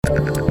I'm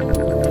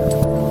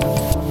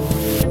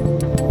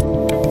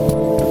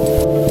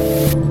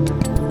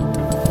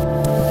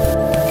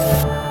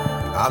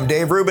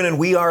Dave Rubin, and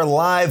we are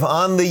live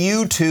on the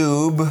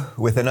YouTube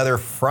with another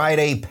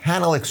Friday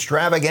panel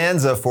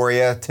extravaganza for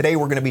you. Today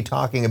we're going to be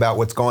talking about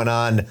what's going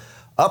on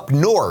up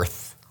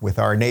north with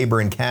our neighbor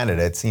in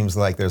Canada. It seems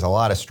like there's a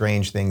lot of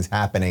strange things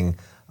happening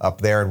up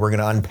there, and we're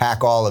going to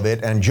unpack all of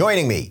it. And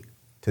joining me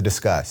to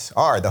discuss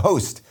are the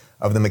host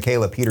of the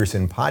Mikhaila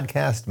Peterson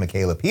podcast,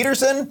 Mikhaila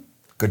Peterson,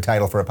 good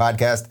title for a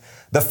podcast,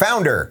 the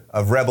founder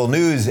of Rebel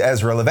News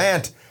Ezra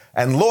Levant,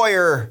 and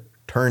lawyer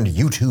turned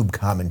YouTube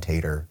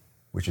commentator,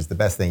 which is the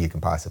best thing you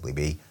can possibly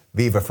be,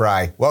 Viva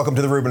Frei. Welcome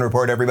to the Rubin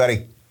Report,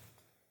 everybody.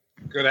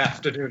 Good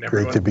afternoon,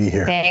 everyone. Great to be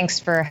here. Thanks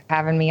for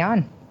having me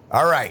on.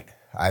 All right.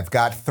 I've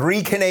got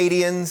 3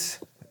 Canadians,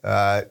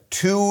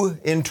 2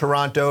 in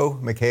Toronto,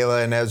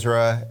 Mikhaila and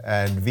Ezra,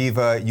 and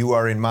Viva, you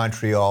are in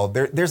Montreal.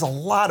 There's a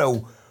lot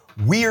of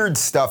weird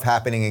stuff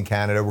happening in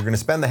Canada. We're going to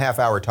spend the half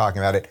hour talking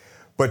about it.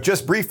 But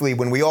just briefly,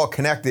 when we all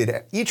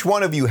connected, each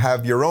one of you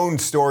have your own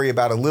story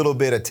about a little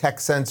bit of tech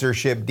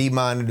censorship,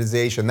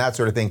 demonetization, that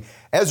sort of thing.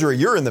 Ezra,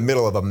 you're in the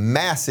middle of a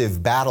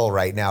massive battle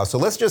right now. So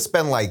let's just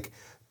spend like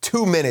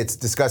 2 minutes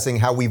discussing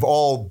how we've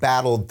all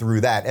battled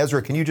through that.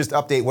 Ezra, can you just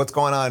update what's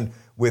going on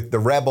with the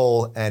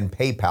Rebel and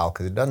PayPal?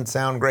 Because it doesn't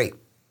sound great.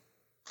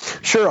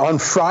 Sure. On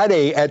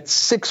Friday at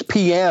 6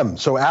 p.m.,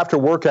 so after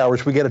work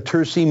hours, we get a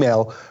terse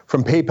email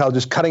from PayPal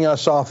just cutting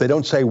us off. They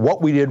don't say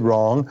what we did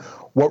wrong,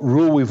 what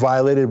rule we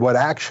violated, what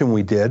action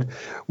we did.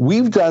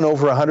 We've done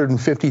over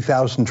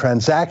 150,000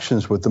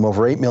 transactions with them,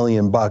 over $8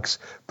 million.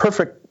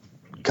 Perfect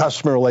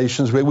customer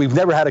relations. We've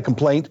never had a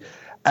complaint.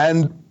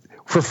 And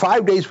for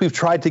 5 days, we've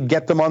tried to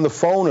get them on the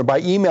phone or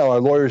by email.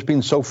 Our lawyers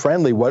being so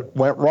friendly. What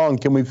went wrong?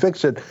 Can we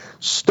fix it?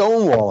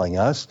 Stonewalling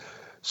us.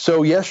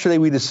 So yesterday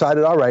we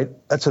decided, all right,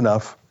 that's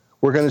enough.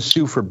 We're going to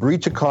sue for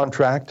breach of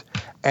contract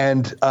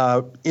and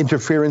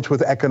interference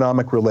with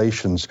economic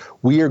relations.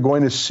 We are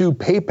going to sue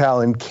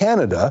PayPal in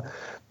Canada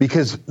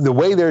because the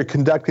way they're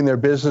conducting their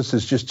business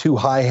is just too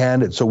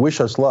high-handed. So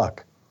wish us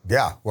luck.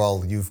 Yeah,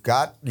 well, you've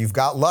got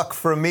luck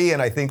from me,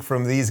 and I think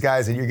from these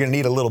guys, and you're going to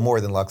need a little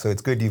more than luck. So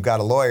it's good you've got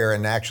a lawyer.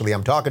 And actually,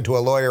 I'm talking to a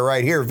lawyer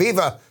right here.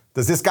 Viva,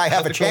 does this guy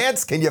have a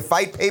chance? Can you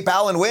fight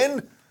PayPal and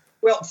win?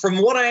 Well, from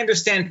what I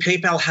understand,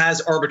 PayPal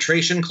has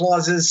arbitration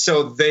clauses,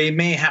 so they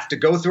may have to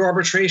go through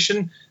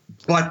arbitration.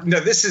 But no,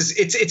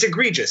 it's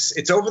egregious.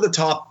 It's over the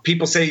top.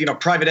 People say,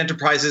 private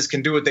enterprises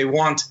can do what they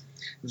want.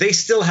 They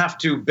still have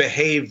to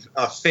behave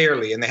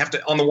fairly, and they have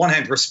to, on the one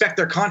hand, respect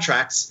their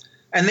contracts,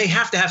 and they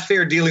have to have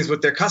fair dealings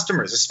with their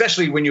customers,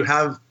 especially when you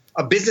have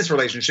a business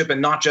relationship and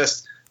not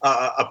just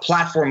a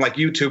platform like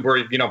YouTube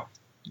where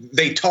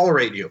they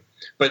tolerate you.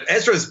 But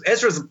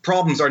Ezra's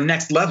problems are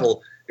next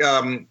level.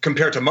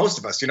 Compared to most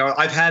of us,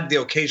 I've had the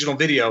occasional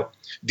video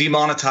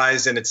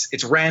demonetized, and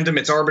it's random,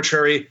 it's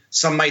arbitrary.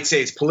 Some might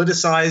say it's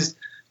politicized,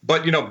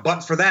 but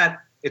but for that,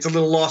 it's a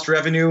little lost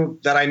revenue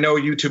that I know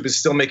YouTube is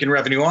still making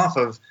revenue off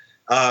of.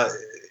 But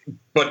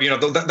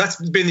that's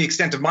been the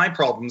extent of my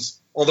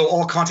problems. Although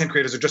all content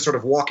creators are just sort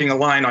of walking a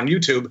line on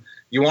YouTube,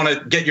 you want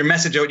to get your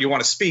message out, you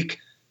want to speak,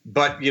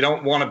 but you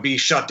don't want to be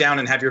shut down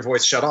and have your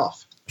voice shut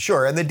off.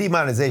 Sure, and the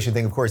demonetization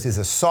thing, of course, is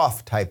a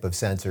soft type of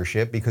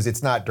censorship because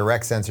it's not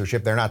direct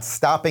censorship. They're not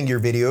stopping your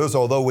videos,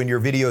 although when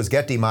your videos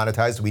get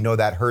demonetized, we know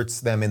that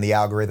hurts them in the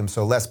algorithm,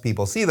 so less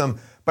people see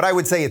them. But I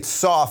would say it's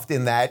soft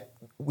in that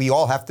we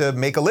all have to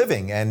make a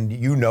living, and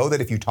you know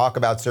that if you talk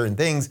about certain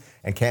things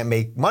and can't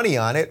make money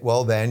on it,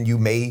 well, then you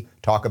may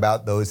talk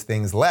about those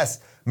things less.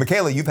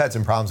 Mikhaila, you've had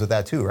some problems with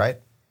that too,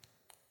 right?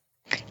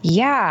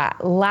 Yeah,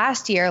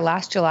 last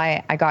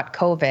July, I got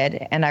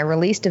COVID, and I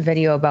released a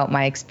video about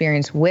my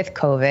experience with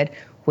COVID,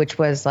 which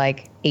was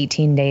like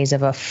 18 days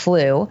of a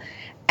flu.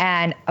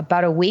 And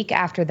about a week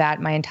after that,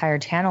 my entire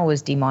channel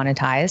was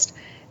demonetized,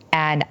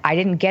 and I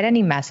didn't get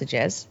any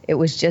messages. It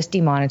was just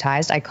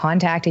demonetized. I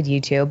contacted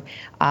YouTube.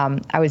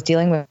 I was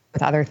dealing with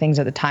other things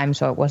at the time,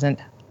 so it wasn't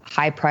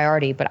high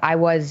priority, but I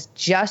was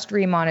just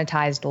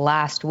remonetized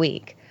last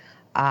week.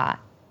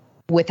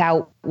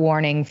 Without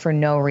warning, for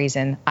no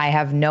reason. I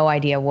have no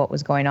idea what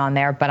was going on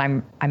there, but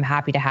I'm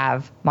happy to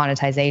have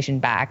monetization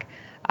back.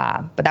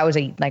 But that was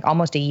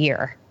almost a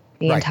year,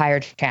 the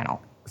entire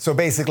channel. So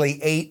basically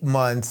 8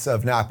 months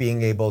of not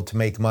being able to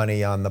make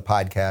money on the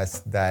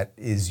podcast, that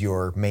is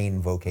your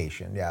main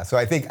vocation. Yeah. So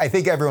I think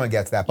everyone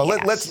gets that. But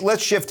yes.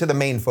 let's shift to the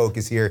main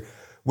focus here,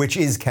 which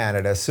is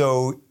Canada.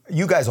 So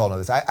you guys all know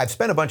this. I've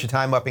spent a bunch of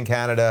time up in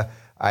Canada.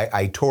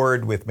 I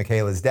toured with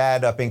Mikhaila's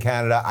dad up in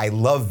Canada. I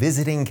love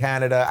visiting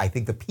Canada. I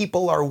think the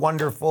people are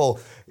wonderful.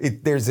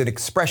 There's an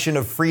expression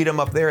of freedom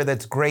up there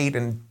that's great,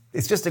 and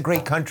it's just a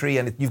great country,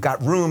 and you've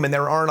got room, and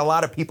there aren't a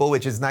lot of people,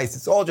 which is nice.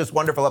 It's all just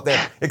wonderful up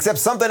there, except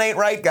something ain't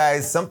right,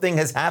 guys. Something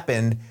has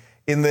happened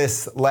in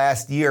this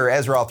last year.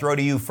 Ezra, I'll throw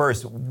to you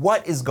first.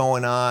 What is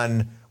going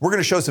on? We're going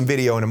to show some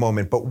video in a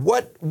moment, but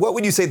what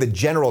would you say the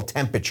general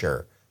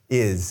temperature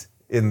is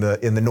in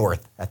the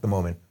north at the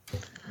moment?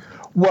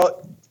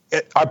 Well,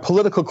 our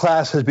political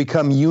class has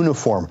become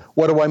uniform.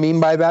 What do I mean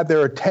by that?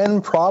 There are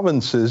 10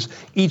 provinces,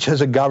 each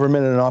has a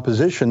government and an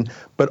opposition,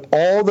 but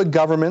all the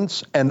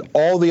governments and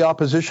all the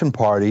opposition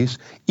parties,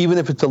 even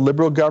if it's a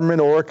liberal government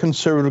or a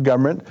conservative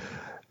government,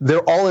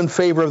 they're all in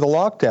favor of the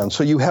lockdown.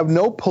 So you have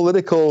no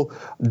political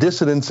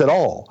dissidence at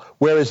all.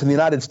 Whereas in the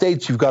United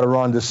States, you've got a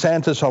Ron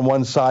DeSantis on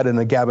one side and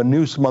a Gavin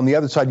Newsom on the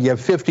other side. You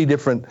have 50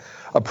 different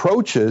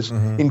approaches.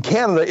 In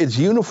Canada, it's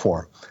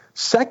uniform.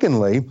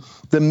 Secondly,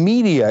 the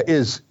media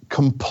is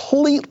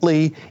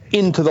completely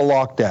into the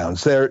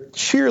lockdowns. They're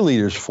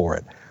cheerleaders for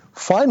it.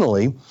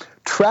 Finally,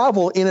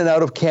 travel in and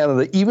out of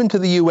Canada, even to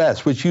the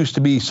U.S., which used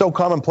to be so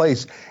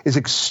commonplace, is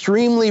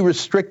extremely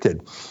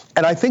restricted.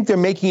 And I think they're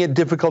making it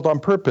difficult on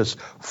purpose.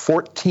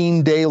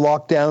 14-day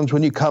lockdowns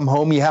when you come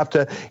home. You have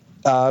to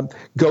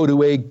go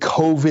to a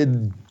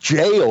COVID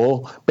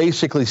jail,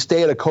 basically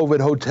stay at a COVID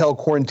hotel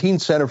quarantine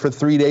center for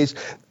 3 days.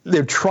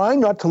 They're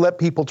trying not to let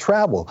people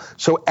travel.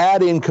 So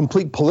add in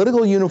complete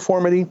political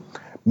uniformity,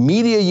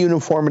 media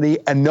uniformity,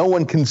 and no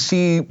one can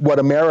see what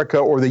America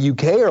or the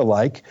UK are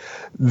like.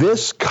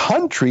 This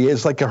country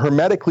is like a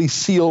hermetically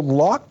sealed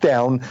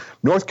lockdown,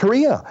 North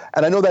Korea.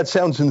 And I know that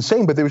sounds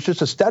insane, but there was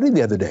just a study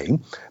the other day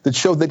that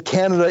showed that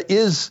Canada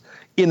is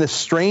in a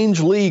strange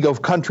league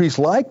of countries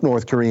like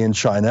North Korea and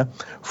China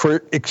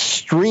for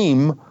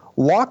extreme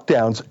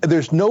lockdowns.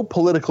 There's no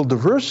political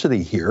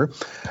diversity here,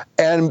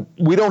 and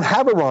we don't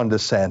have a Ron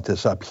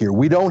DeSantis up here.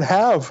 We don't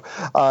have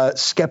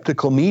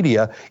skeptical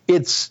media.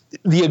 It's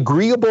the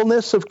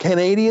agreeableness of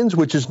Canadians,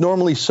 which is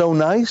normally so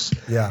nice.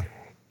 Yeah.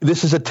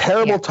 This is a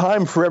terrible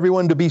time for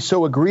everyone to be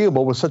so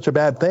agreeable with such a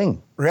bad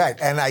thing. Right,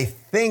 and I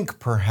think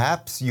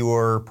perhaps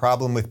your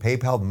problem with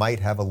PayPal might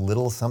have a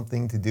little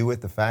something to do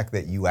with the fact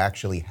that you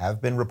actually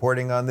have been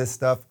reporting on this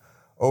stuff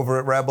over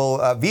at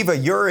Rebel. Viva,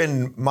 you're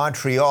in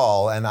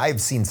Montreal, and I've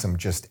seen some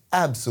just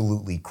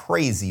absolutely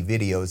crazy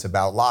videos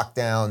about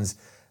lockdowns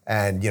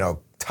and,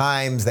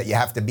 times that you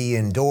have to be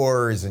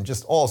indoors and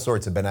just all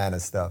sorts of banana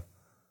stuff.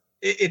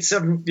 It's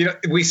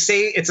we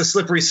say it's a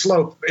slippery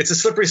slope. It's a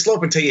slippery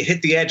slope until you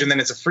hit the edge, and then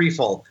it's a free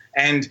fall.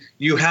 And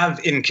you have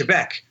in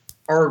Quebec,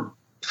 our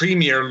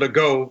Premier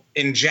Legault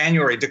in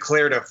January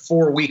declared a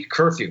 4-week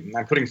curfew. And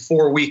I'm putting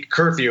 4-week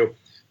curfew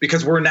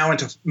because we're now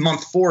into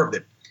month 4 of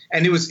it.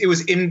 And it was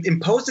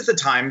imposed at the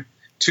time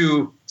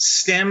to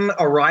stem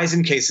a rise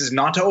in cases,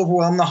 not to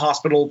overwhelm the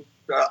hospital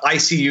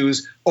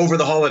ICUs over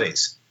the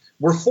holidays.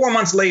 We're 4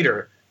 months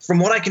later. From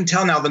what I can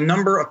tell now, the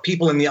number of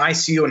people in the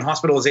ICU and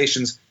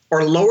hospitalizations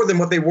are lower than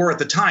what they were at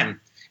the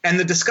time. And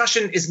the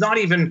discussion is not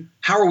even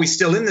how are we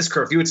still in this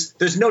curfew.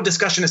 There's no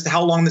discussion as to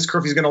how long this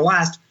curfew is going to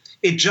last.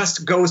 It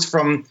just goes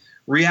from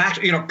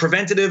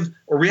preventative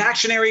or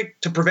reactionary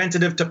to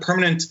preventative to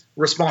permanent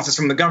responses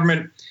from the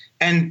government.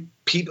 And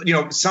people,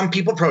 some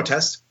people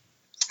protest,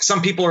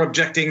 some people are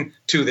objecting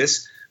to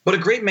this, but a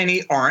great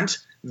many aren't.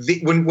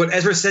 What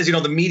Ezra says,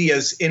 the media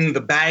is in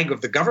the bag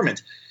of the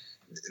government.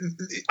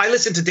 I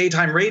listen to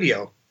daytime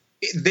radio.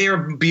 They are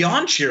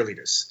beyond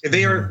cheerleaders.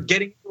 They are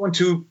getting everyone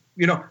to,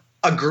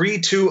 agree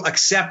to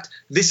accept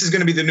this is going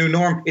to be the new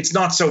norm. It's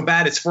not so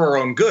bad. It's for our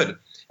own good.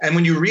 And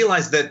when you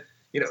realize that,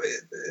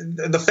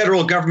 the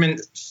federal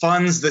government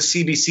funds the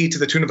CBC to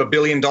the tune of $1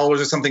 billion or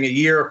something a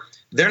year,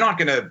 they're not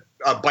going to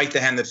bite the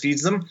hand that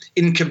feeds them.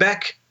 In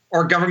Quebec,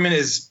 our government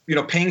is,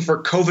 paying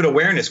for COVID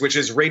awareness, which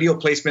is radio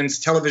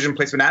placements, television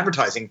placement,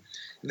 advertising.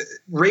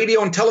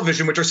 Radio and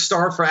television, which are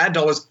starved for ad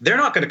dollars, they're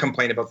not going to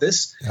complain about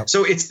this. Yep.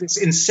 So it's this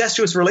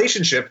incestuous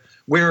relationship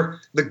where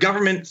the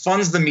government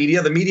funds the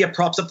media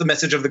props up the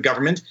message of the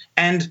government,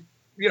 and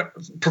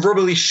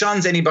proverbially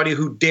shuns anybody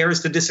who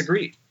dares to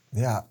disagree.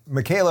 Yeah.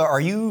 Mikhaila,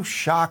 are you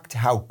shocked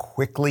how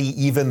quickly,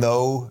 even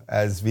though,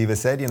 as Viva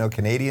said,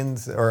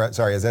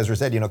 as Ezra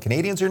said,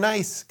 Canadians are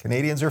nice,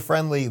 Canadians are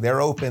friendly,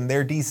 they're open,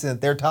 they're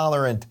decent, they're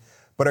tolerant.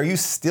 But are you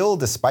still,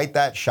 despite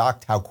that,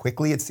 shocked how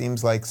quickly it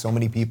seems like so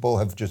many people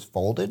have just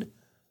folded?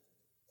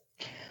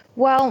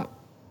 Well,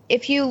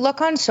 if you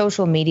look on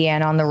social media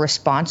and on the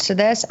response to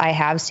this, I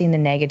have seen the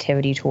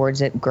negativity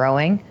towards it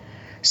growing.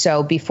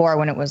 So before,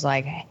 when it was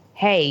like,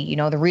 hey,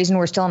 the reason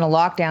we're still in a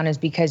lockdown is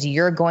because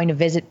you're going to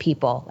visit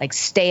people, like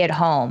stay at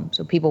home.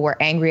 So people were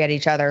angry at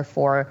each other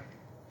for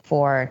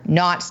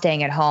not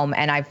staying at home.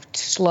 And I've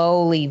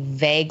slowly,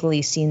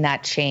 vaguely seen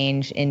that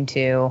change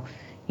into,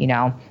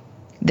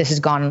 this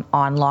has gone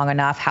on long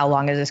enough. How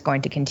long is this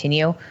going to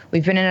continue?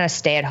 We've been in a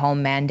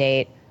stay-at-home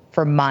mandate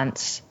for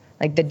months.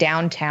 Like the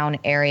downtown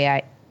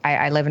area,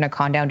 I live in a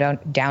condo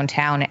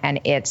downtown,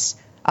 and it's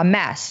a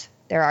mess.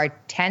 There are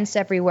tents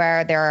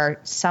everywhere. There are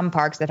some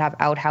parks that have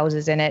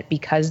outhouses in it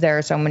because there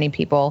are so many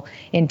people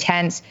in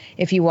tents.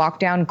 If you walk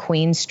down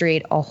Queen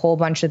Street, a whole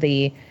bunch of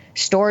the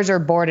stores are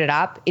boarded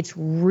up. It's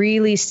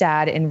really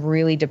sad and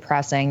really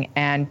depressing,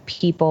 and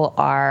people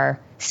are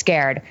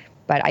scared.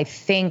 But I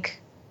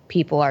think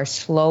people are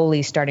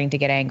slowly starting to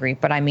get angry.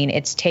 But I mean,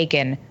 it's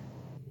taken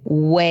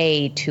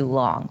way too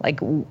long. Like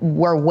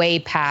we're way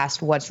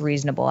past what's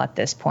reasonable at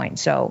this point.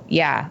 So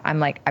yeah,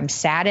 I'm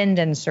saddened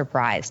and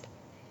surprised.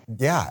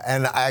 Yeah,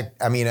 and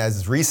I mean,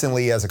 as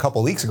recently as a couple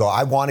of weeks ago,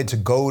 I wanted to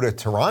go to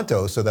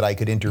Toronto so that I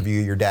could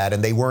interview your dad,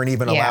 and they weren't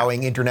even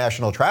allowing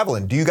international travel.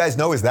 And do you guys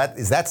know, is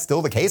that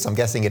still the case? I'm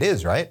guessing it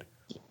is, right?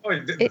 Oh,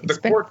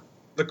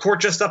 the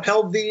court just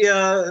upheld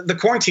the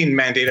quarantine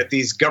mandate at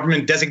these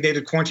government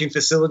designated quarantine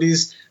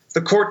facilities.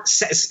 The court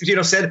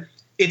said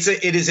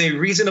it is a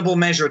reasonable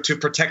measure to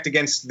protect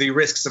against the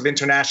risks of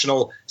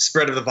international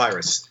spread of the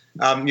virus.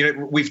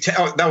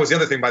 That was the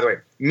other thing, by the way.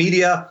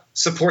 Media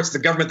supports the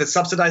government that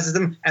subsidizes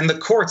them, and the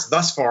courts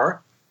thus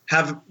far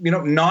have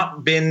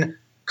not been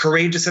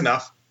courageous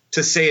enough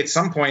to say at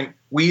some point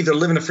we either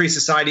live in a free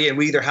society and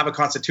we either have a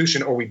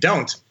constitution or we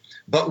don't.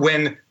 But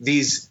when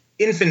these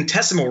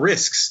infinitesimal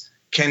risks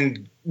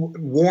can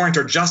warrant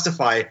or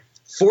justify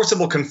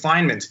forcible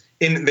confinement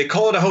they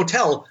call it a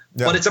hotel,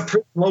 but it's a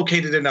prison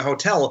located in a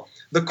hotel.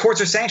 The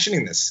courts are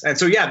sanctioning this. And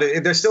so,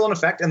 they're still in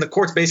effect, and the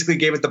courts basically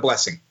gave it the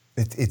blessing.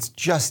 It's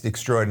just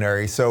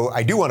extraordinary. So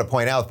I do want to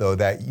point out, though,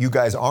 that you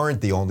guys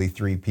aren't the only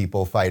three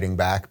people fighting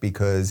back,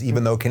 because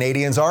even though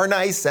Canadians are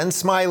nice and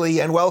smiley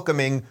and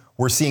welcoming,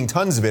 we're seeing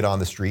tons of it on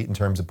the street in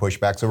terms of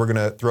pushback. So we're going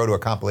to throw to a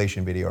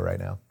compilation video right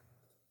now.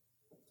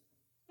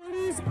 That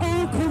is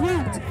all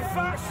correct.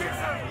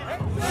 Fascism!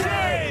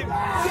 Shame!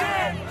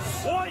 Shame!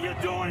 What are you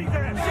doing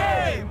there?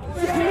 Shame!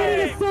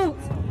 Shame! Assault!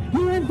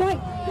 You invite.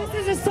 This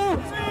is assault!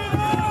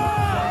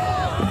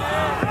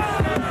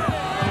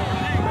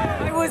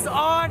 I was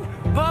on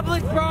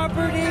public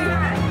property.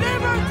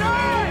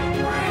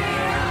 Liberty!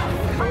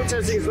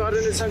 Protesting is not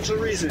an essential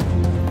reason. I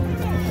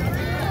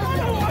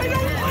don't. Why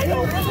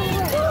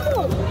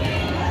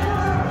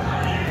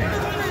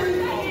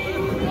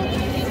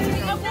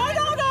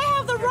don't I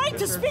have the right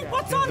to speak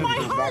what's on my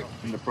heart?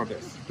 In the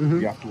protest, you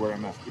have to wear a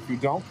mask. If you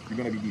don't, you're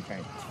going to be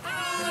detained.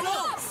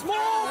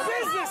 Small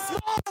business!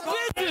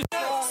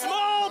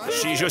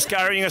 She's just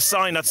carrying a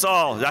sign, that's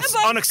all. That's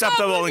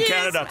unacceptable in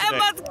Canada today.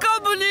 About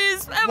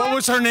communism! What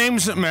was her name,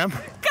 ma'am?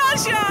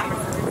 Kasia!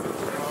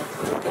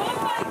 Oh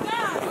my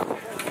God!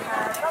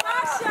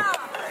 Kasia!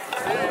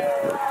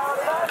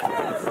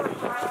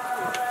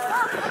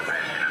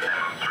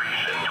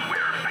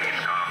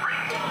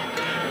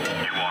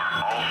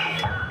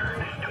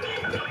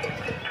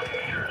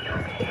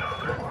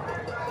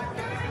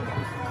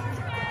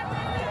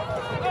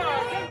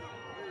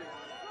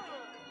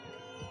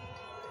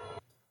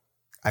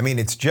 I mean,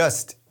 it's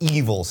just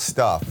evil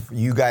stuff.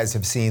 You guys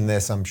have seen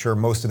this. I'm sure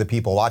most of the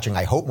people watching,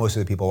 I hope most of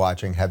the people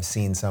watching have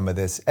seen some of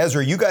this.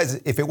 Ezra, you guys,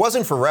 if it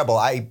wasn't for Rebel,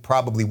 I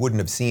probably wouldn't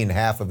have seen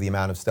half of the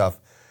amount of stuff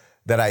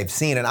that I've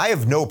seen. And I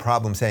have no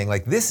problem saying,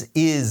 like, this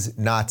is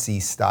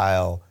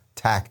Nazi-style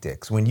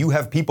tactics. When you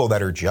have people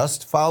that are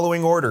just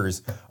following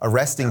orders,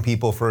 arresting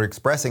people for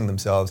expressing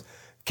themselves.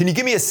 Can you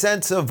give me a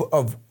sense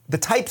of the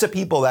types of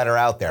people that are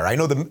out there? I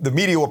know the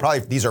media will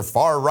probably, these are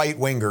far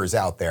right-wingers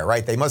out there,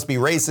 right? They must be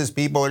racist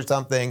people or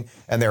something,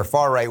 and they're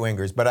far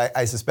right-wingers, but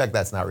I suspect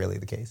that's not really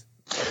the case.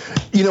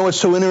 You know, it's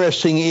so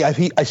interesting. I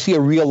see a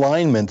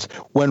realignment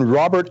when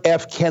Robert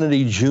F.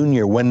 Kennedy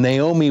Jr., when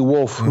Naomi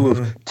Wolf, who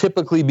have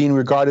typically been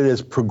regarded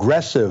as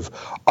progressive,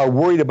 are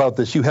worried about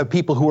this. You have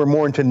people who are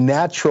more into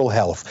natural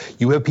health.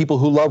 You have people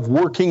who love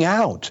working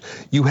out.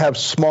 You have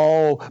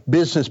small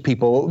business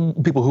people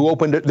who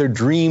opened their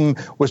dream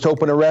was to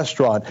open a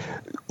restaurant.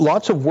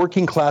 Lots of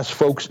working class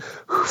folks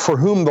for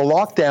whom the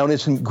lockdown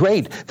isn't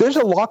great. There's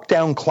a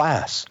lockdown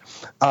class.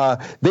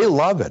 They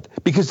love it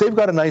because they've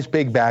got a nice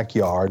big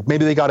backyard.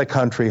 Maybe they got a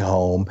country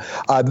home.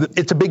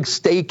 It's a big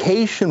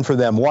staycation for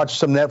them. Watch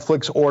some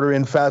Netflix, order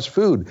in fast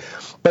food.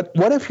 But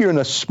what if you're in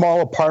a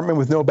small apartment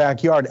with no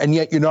backyard and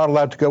yet you're not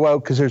allowed to go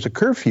out because there's a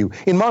curfew?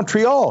 In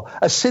Montreal,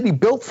 a city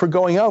built for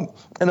going out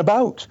and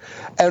about.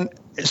 And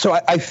so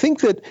I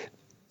think that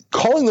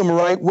calling them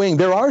right wing,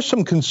 there are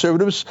some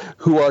conservatives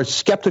who are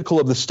skeptical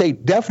of the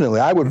state.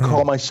 Definitely, I would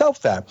call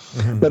myself that.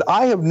 But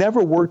I have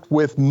never worked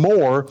with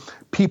more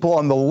people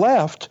on the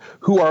left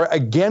who are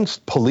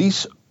against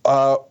police,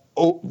 out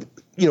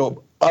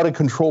of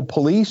control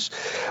police.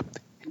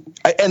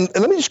 And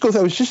let me just go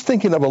through. I was just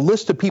thinking of a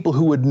list of people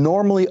who would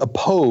normally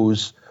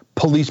oppose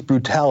police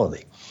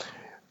brutality.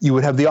 You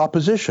would have the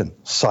opposition,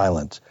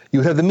 silent. You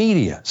would have the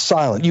media,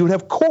 silent. You would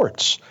have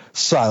courts,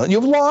 silent.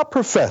 You have law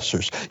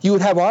professors. You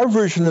would have our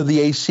version of the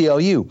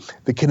ACLU,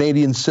 the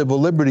Canadian Civil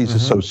Liberties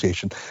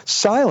Association,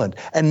 silent.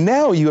 And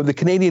now you have the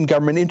Canadian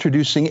government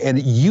introducing a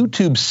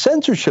YouTube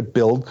censorship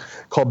bill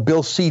called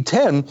Bill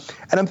C-10.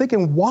 And I'm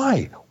thinking,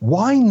 why?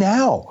 Why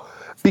now?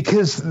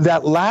 Because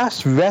that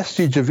last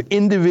vestige of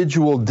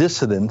individual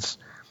dissidence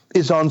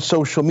is on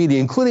social media,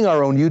 including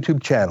our own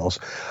YouTube channels.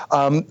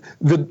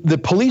 The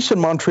police in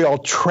Montreal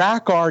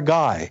track our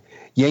guy,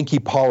 Yankee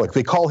Pollock.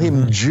 They call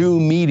him Jew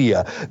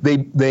Media.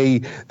 They've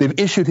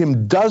issued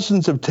him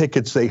dozens of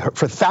tickets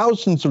for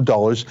thousands of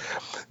dollars.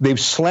 They've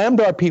slammed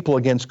our people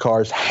against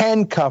cars,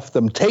 handcuffed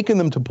them, taken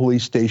them to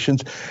police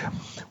stations.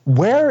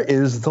 Where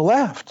is the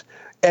left?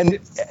 And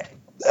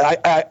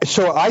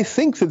so I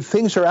think that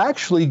things are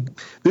actually,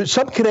 there's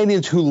some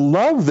Canadians who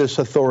love this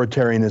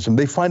authoritarianism.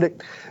 They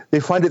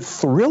find it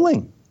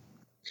thrilling.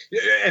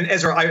 And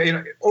Ezra,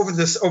 over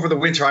the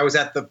winter, I was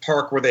at the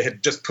park where they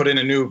had just put in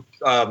a new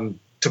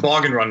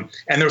toboggan run,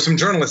 and there were some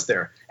journalists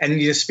there.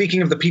 And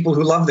speaking of the people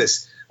who love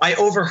this, I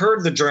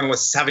overheard the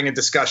journalists having a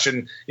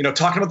discussion,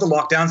 talking about the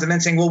lockdowns, and then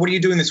saying, "Well, what are you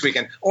doing this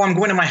weekend?" "Oh, I'm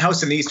going to my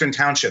house in the Eastern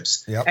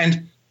Townships." Yep.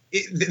 And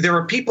there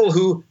are people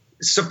who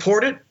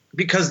support it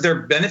because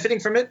they're benefiting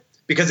from it,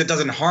 because it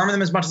doesn't harm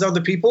them as much as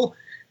other people.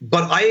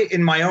 But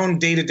in my own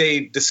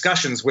day-to-day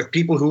discussions with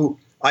people who,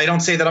 I don't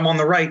say that I'm on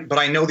the right, but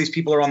I know these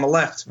people are on the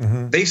left,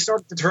 they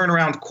start to turn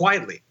around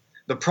quietly.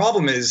 The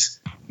problem is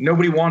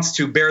nobody wants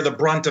to bear the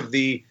brunt of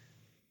the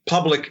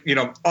public,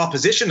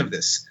 opposition of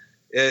this.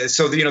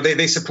 So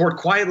they support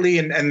quietly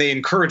and they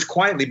encourage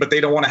quietly, but they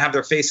don't want to have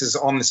their faces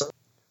on this.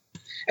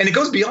 And it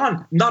goes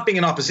beyond not being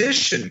in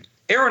opposition.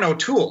 Aaron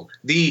O'Toole,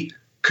 the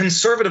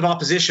conservative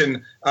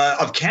opposition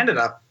of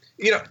Canada,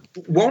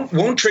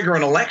 won't trigger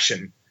an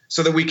election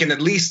so that we can at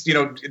least,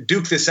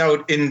 duke this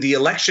out in the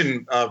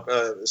election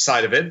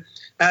side of it.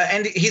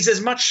 And he's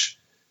as much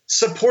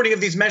supporting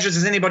of these measures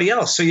as anybody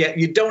else. So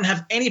you don't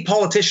have any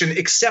politician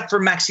except for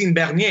Maxime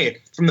Bernier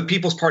from the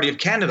People's Party of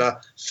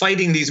Canada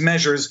fighting these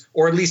measures,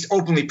 or at least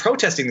openly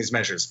protesting these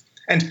measures.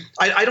 And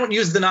I don't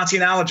use the Nazi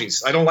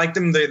analogies. I don't like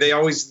them.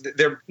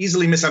 They're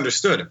easily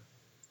misunderstood.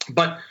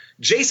 But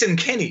Jason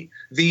Kenney,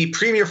 the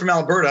premier from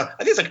Alberta,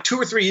 I think it's like 2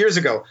 or 3 years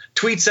ago,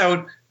 tweets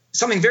out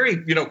something very,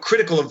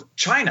 critical of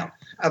China,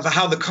 of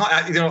how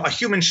a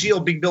human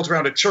shield being built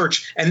around a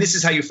church, and this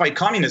is how you fight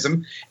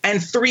communism.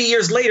 And 3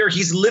 years later,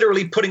 he's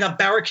literally putting up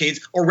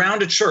barricades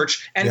around a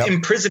church and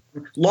imprisoning,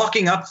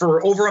 locking up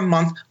for over a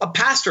month a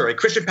pastor, a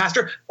Christian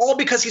pastor, all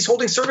because he's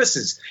holding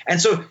services.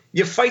 And so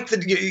you fight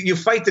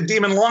the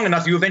demon long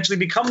enough, you eventually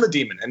become the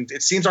demon. And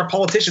it seems our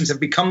politicians have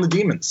become the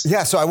demons.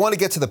 Yeah, so I want to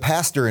get to the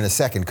pastor in a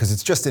second because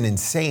it's just an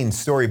insane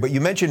story. But you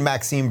mentioned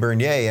Maxime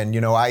Bernier, and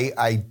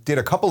I did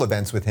a couple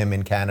events with him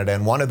in Canada,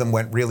 and one of them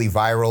went really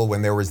viral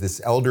when there was this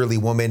elderly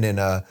woman in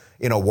a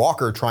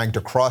walker trying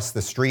to cross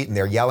the street, and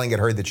they're yelling at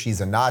her that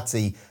she's a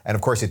Nazi. And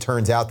of course, it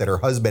turns out that her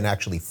husband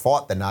actually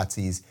fought the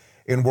Nazis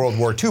in World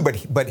War II.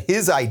 But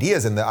his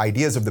ideas and the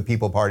ideas of the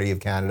People Party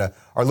of Canada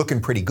are looking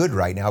pretty good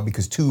right now,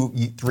 because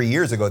 2-3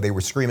 years ago they were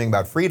screaming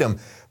about freedom.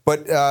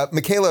 But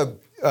Mikhaila,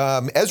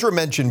 Ezra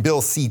mentioned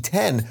Bill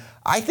C-10.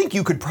 I think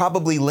you could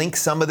probably link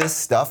some of this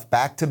stuff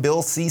back to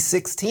Bill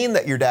C-16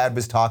 that your dad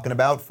was talking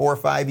about 4 or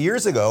 5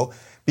 years ago,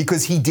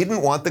 because he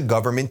didn't want the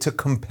government to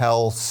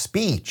compel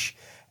speech.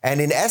 And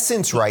in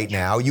essence, right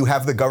now, you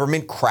have the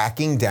government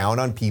cracking down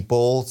on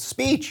people's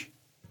speech.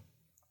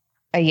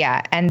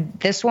 Yeah, and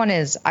this one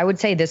is, I would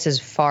say this is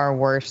far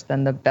worse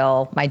than the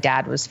bill my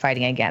dad was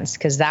fighting against,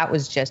 because that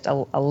was just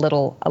a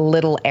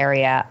little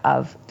area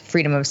of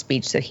freedom of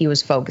speech that he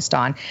was focused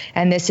on.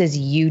 And this is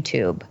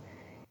YouTube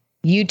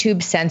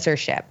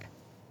censorship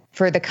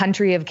for the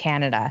country of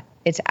Canada.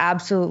 It's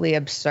absolutely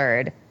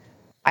absurd.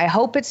 I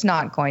hope it's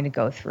not going to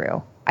go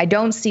through. I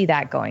don't see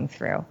that going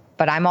through,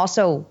 but I'm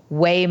also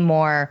way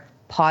more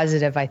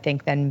positive, I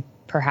think, than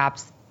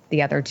perhaps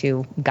the other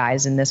two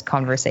guys in this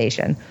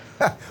conversation.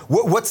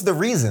 What's the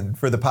reason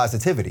for the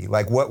positivity?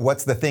 Like,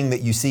 what's the thing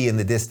that you see in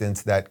the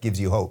distance that gives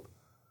you hope?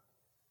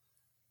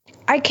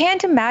 I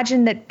can't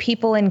imagine that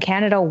people in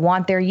Canada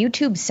want their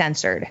YouTube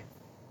censored.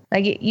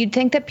 Like, you'd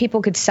think that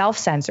people could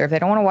self-censor. If they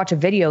don't want to watch a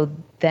video,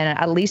 then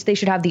at least they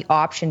should have the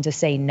option to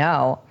say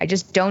no. I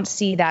just don't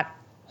see that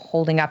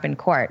holding up in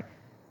court.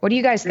 What do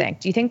you guys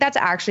think? Do you think that's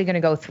actually going to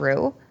go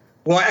through?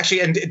 Well, actually,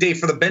 and Dave,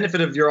 for the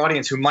benefit of your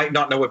audience who might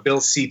not know what Bill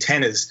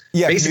C-10 is,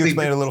 basically, can you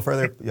explain it a little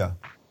further? Yeah,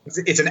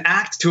 it's an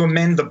act to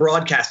amend the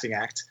Broadcasting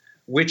Act,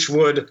 which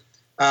would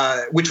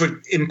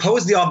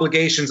impose the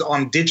obligations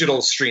on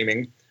digital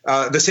streaming,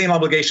 the same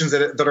obligations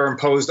that are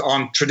imposed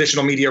on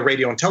traditional media,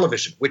 radio, and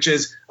television, which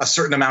is a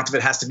certain amount of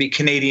it has to be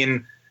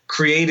Canadian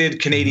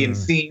created, Canadian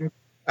themed,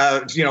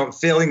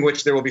 failing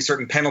which there will be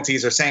certain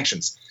penalties or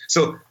sanctions.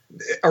 So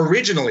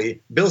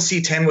originally, Bill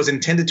C-10 was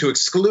intended to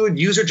exclude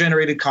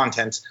user-generated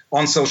content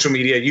on social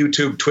media,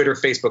 YouTube, Twitter,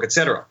 Facebook,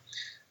 etc.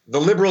 The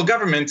Liberal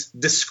government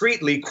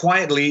discreetly,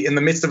 quietly, in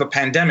the midst of a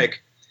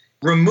pandemic,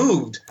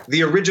 removed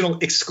the original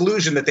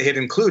exclusion that they had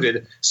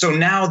included. So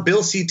now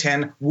Bill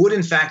C-10 would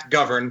in fact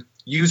govern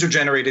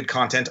user-generated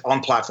content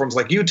on platforms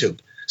like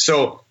YouTube.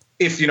 So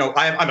if,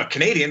 I'm a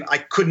Canadian, I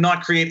could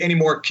not create any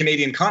more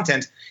Canadian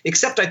content,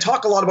 except I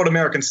talk a lot about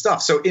American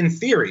stuff. So in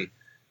theory,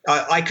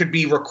 I could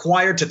be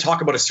required to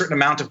talk about a certain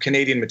amount of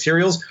Canadian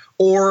materials,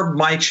 or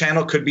my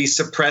channel could be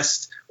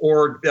suppressed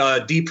or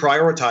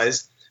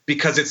deprioritized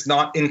because it's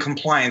not in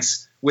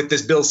compliance with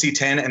this Bill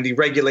C-10 and the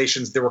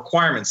regulations, the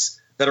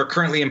requirements that are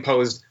currently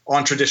imposed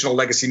on traditional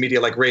legacy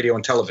media like radio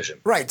and television.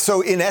 Right.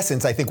 So in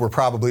essence, I think we're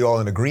probably all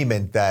in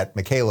agreement that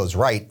Mikhaila's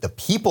right. The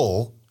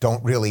people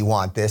don't really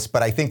want this.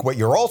 But I think what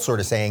you're all sort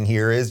of saying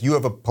here is you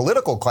have a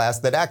political class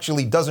that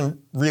actually doesn't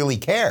really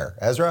care.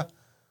 Ezra?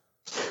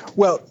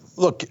 Well,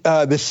 look,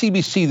 the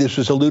CBC, this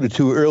was alluded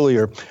to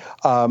earlier,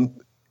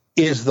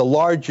 is the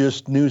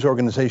largest news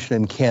organization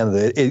in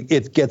Canada.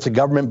 It gets a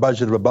government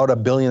budget of about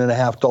 $1.5 billion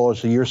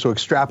a year. So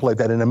extrapolate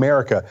that in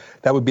America,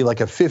 that would be like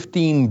a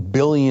 $15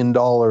 billion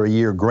a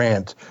year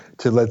grant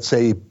to, let's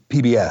say,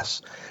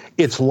 PBS.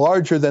 It's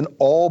larger than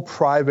all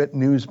private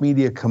news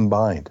media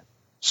combined.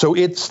 So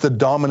it's the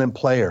dominant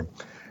player.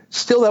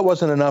 Still, that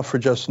wasn't enough for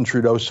Justin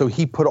Trudeau, so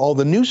he put all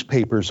the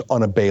newspapers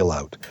on a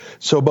bailout.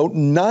 So about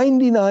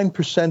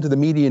 99% of the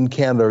media in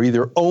Canada are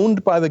either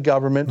owned by the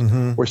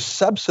government or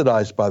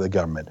subsidized by the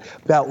government.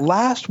 That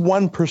last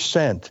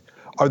 1%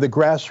 are the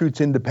grassroots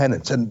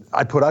independents, and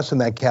I put us in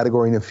that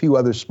category and a few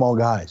other small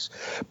guys.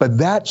 But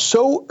that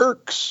so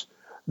irks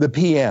the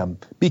PM,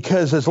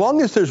 because as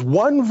long as there's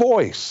one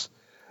voice,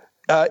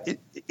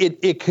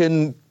 it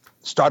can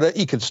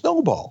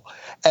snowball.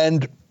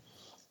 And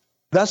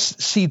thus,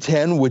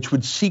 C10, which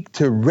would seek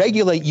to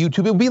regulate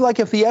YouTube, it would be like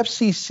if the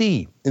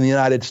FCC in the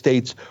United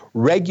States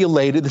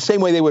regulated, the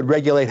same way they would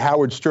regulate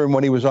Howard Stern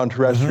when he was on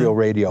terrestrial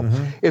radio,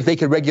 if they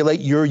could regulate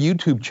your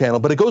YouTube channel.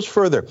 But it goes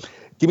further.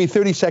 Give me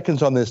 30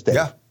 seconds on this, Dave.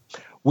 Yeah.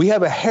 We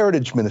have a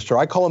heritage minister.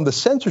 I call him the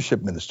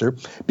censorship minister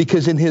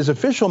because in his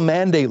official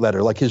mandate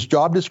letter, like his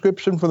job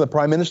description from the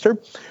prime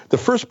minister, the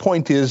first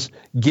point is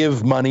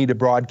give money to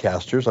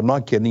broadcasters. I'm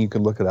not kidding. You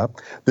can look it up.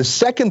 The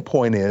second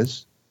point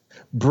is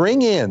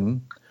bring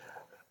in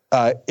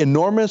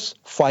enormous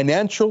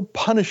financial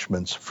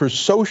punishments for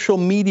social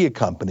media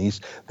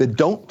companies that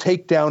don't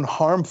take down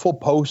harmful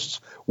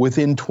posts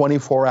within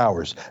 24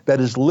 hours.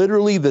 That is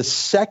literally the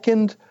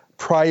second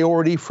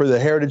priority for the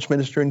heritage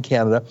minister in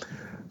Canada.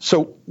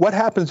 So what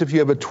happens if you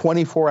have a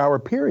 24-hour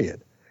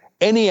period?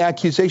 Any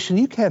accusation,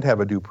 you can't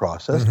have a due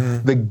process.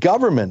 The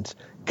government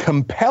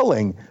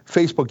compelling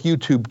Facebook,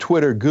 YouTube,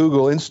 Twitter,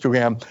 Google,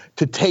 Instagram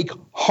to take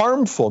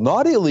harmful,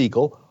 not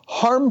illegal,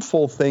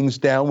 harmful things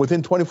down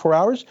within 24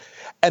 hours.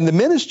 And the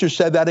minister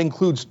said that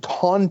includes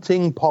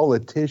taunting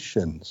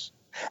politicians.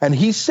 And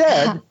he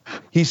said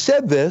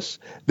this,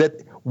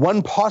 that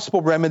one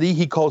possible remedy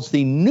he calls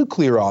the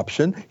nuclear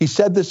option, he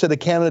said this at a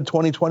Canada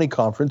 2020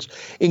 conference,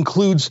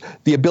 includes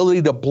the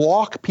ability to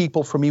block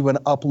people from even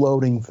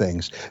uploading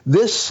things.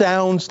 This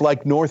sounds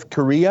like North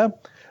Korea.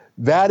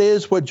 That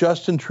is what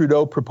Justin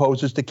Trudeau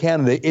proposes to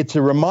Canada. It's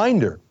a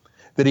reminder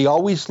that he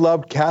always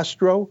loved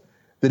Castro,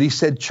 that he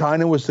said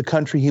China was the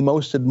country he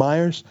most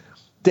admires.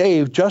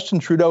 Dave, Justin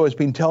Trudeau has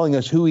been telling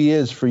us who he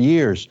is for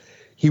years.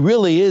 He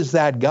really is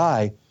that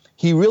guy.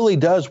 He really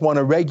does want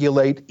to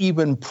regulate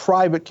even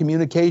private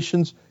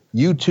communications,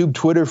 YouTube,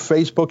 Twitter,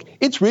 Facebook.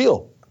 It's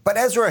real. But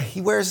Ezra,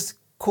 he wears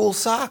cool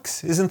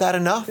socks. Isn't that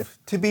enough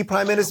to be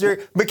prime minister?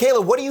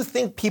 Mikhaila, what do you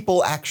think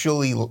people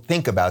actually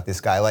think about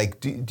this guy? Like,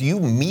 do you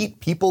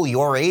meet people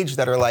your age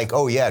that are like,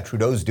 oh yeah,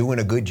 Trudeau's doing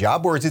a good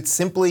job? Or is it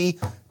simply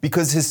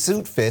because his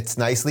suit fits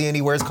nicely and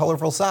he wears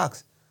colorful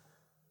socks?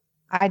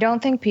 I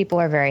don't think people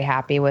are very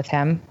happy with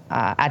him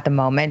at the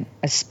moment,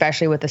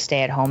 especially with the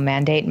stay-at-home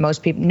mandate.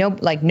 Most people,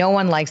 no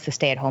one likes the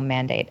stay-at-home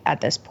mandate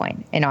at this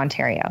point in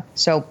Ontario.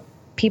 So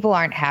people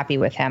aren't happy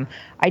with him.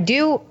 I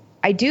do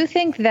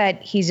think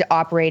that he's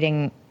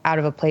operating out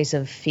of a place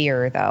of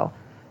fear, though.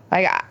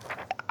 Like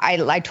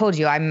I told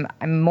you, I'm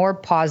more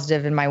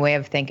positive in my way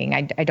of thinking.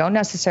 I don't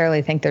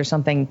necessarily think there's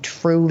something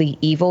truly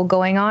evil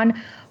going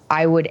on.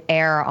 I would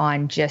err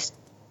on just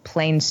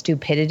plain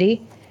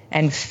stupidity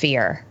and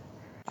fear.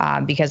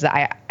 Because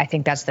I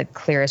think that's the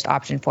clearest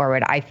option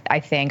forward. I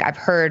think I've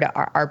heard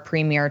our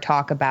premier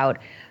talk about,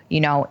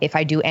 if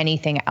I do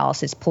anything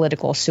else, it's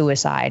political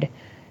suicide.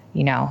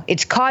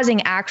 It's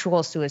causing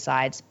actual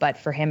suicides, but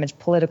for him, it's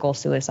political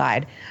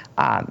suicide.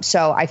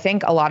 So I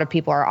think a lot of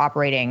people are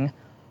operating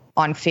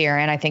on fear.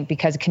 And I think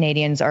because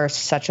Canadians are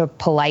such a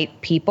polite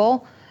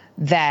people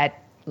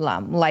that,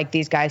 like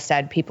these guys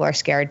said, people are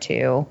scared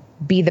to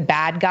be the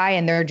bad guy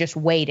and they're just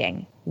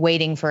waiting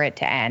for it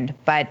to end.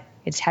 But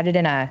it's headed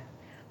in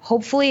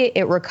hopefully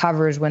it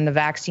recovers when the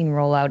vaccine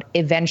rollout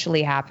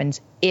eventually happens,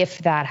 if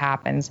that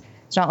happens.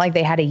 It's not like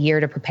they had a year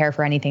to prepare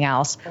for anything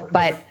else,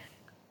 but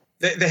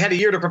they had a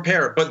year to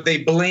prepare, but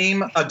they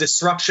blame a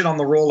disruption on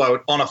the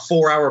rollout on a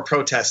 4-hour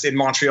protest in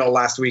Montreal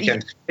last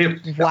weekend.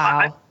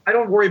 Wow. I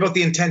don't worry about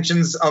the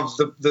intentions of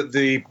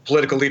the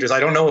political leaders. I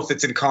don't know if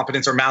it's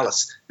incompetence or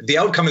malice. The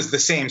outcome is the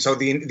same, so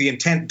the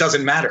intent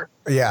doesn't matter.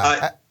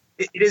 Yeah.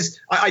 It is.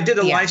 I did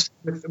a live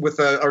stream with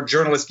our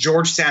journalist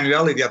George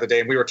Samueli the other day,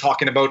 and we were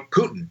talking about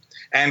Putin,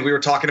 and we were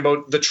talking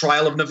about the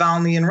trial of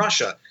Navalny in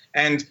Russia.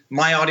 And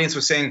my audience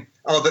was saying,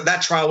 "Oh,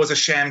 that trial was a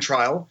sham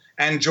trial,"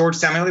 and George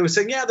Samueli was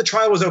saying, "Yeah, the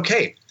trial was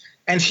okay."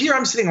 And here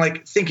I'm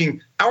sitting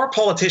thinking, our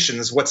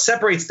politicians, what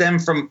separates them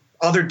from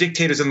other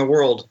dictators in the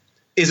world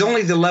is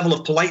only the level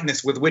of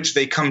politeness with which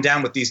they come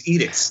down with these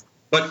edicts.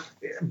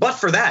 But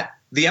for that,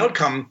 the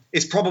outcome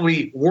is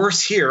probably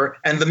worse here,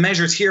 and the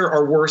measures here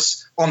are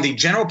worse on the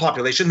general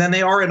population than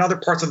they are in other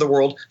parts of the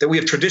world that we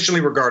have traditionally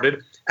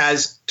regarded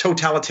as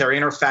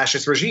totalitarian or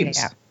fascist regimes.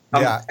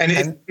 Yeah.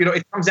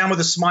 It comes down with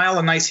a smile,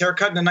 a nice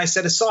haircut, and a nice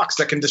set of socks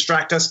that can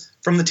distract us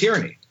from the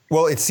tyranny.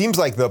 Well, it seems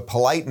like the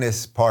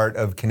politeness part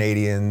of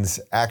Canadians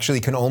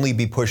actually can only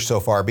be pushed so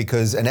far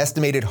because an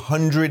estimated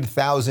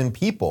 100,000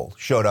 people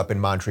showed up in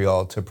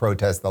Montreal to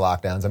protest the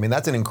lockdowns. I mean,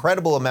 that's an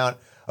incredible amount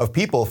of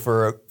people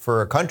for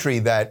a country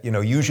that,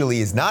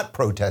 usually is not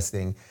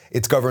protesting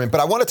its government.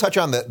 But I want to touch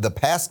on the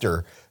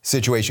pastor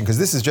situation, because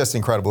this is just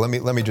incredible.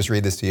 Let me just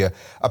read this to you.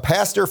 A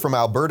pastor from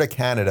Alberta,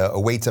 Canada,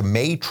 awaits a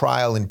May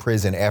trial in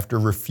prison after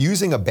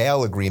refusing a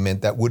bail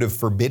agreement that would have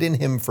forbidden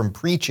him from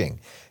preaching.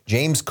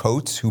 James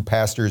Coates, who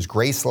pastors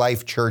Grace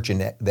Life Church in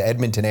the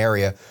Edmonton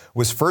area,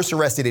 was first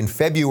arrested in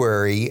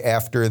February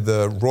after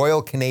the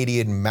Royal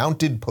Canadian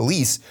Mounted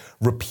Police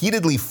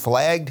repeatedly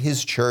flagged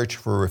his church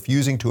for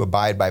refusing to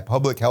abide by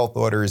public health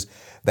orders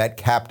that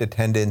capped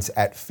attendance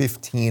at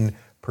 15%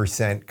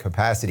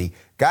 capacity.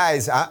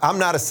 Guys, I'm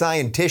not a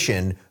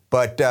scientician,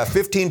 but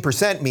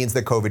 15% means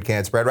that COVID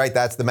can't spread, right?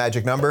 That's the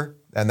magic number,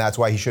 and that's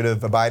why he should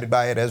have abided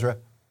by it, Ezra?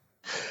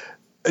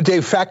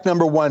 Dave, fact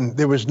number one,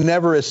 there was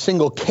never a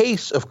single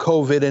case of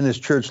COVID in his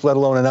church, let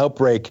alone an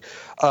outbreak.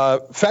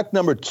 Fact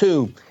number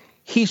two,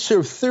 he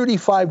served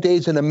 35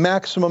 days in a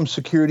maximum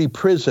security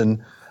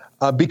prison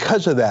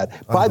because of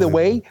that. By the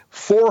way,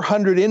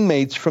 400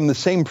 inmates from the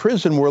same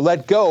prison were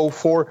let go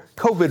for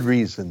COVID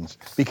reasons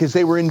because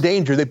they were in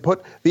danger. They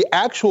put the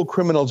actual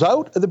criminals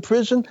out of the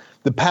prison,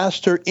 the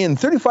pastor in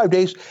 35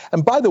 days.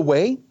 And by the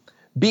way,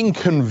 being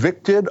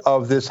convicted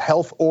of this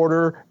health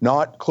order,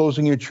 not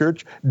closing your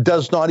church,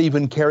 does not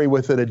even carry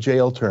with it a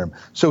jail term.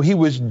 So he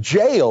was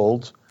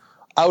jailed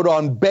out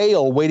on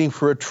bail waiting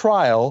for a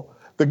trial,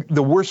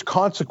 the worst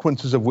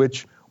consequences of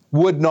which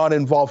would not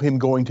involve him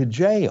going to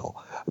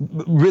jail.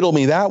 Riddle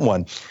me that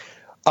one.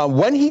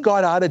 When he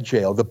got out of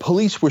jail, the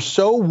police were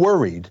so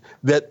worried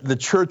that the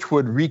church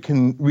would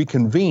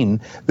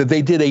reconvene that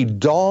they did a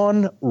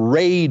dawn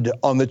raid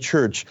on the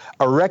church,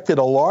 erected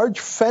a large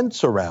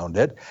fence around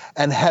it,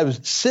 and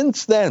have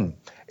since then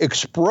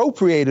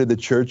expropriated the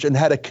church and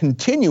had a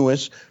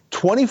continuous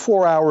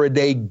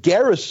 24-hour-a-day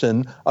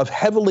garrison of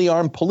heavily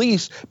armed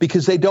police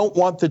because they don't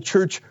want the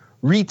church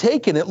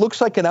retaken. It looks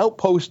like an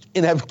outpost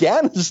in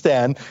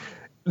Afghanistan.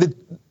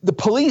 The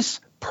police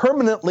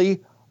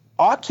permanently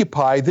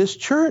occupy this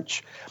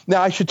church.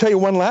 Now, I should tell you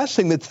one last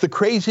thing that's the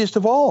craziest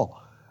of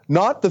all.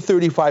 Not the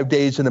 35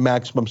 days in a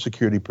maximum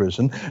security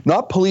prison,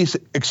 not police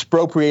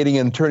expropriating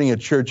and turning a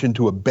church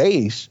into a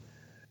base,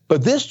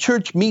 but this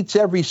church meets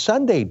every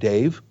Sunday,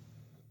 Dave,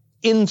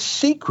 in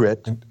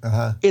secret,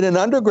 in an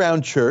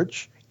underground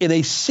church, in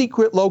a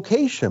secret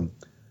location.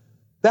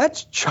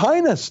 That's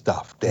China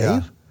stuff, Dave.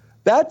 Yeah.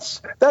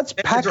 That's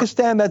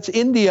Pakistan, that's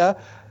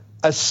India.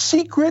 A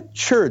secret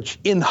church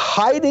in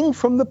hiding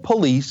from the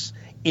police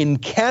in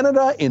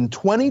Canada in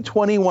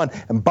 2021.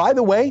 And by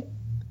the way,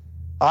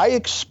 I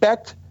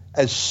expect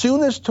as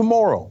soon as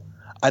tomorrow,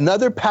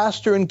 another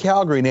pastor in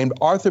Calgary named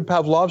Arthur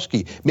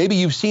Pawlowski, maybe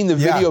you've seen the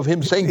video of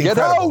him saying, get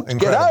out,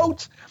 get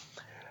out.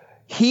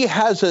 He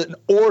has an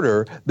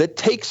order that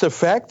takes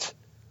effect,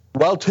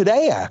 well,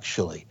 today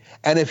actually.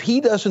 And if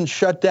he doesn't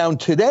shut down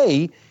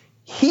today,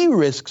 he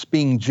risks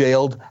being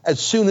jailed as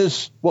soon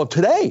as, well,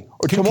 today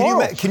or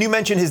tomorrow. Can you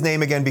mention his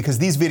name again? Because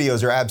these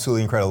videos are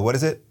absolutely incredible. What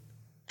is it?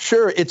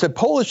 Sure. It's a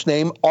Polish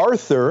name,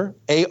 Arthur,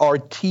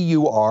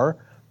 A-R-T-U-R,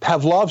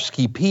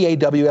 Pawlowski,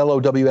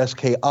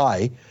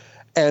 P-A-W-L-O-W-S-K-I.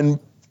 And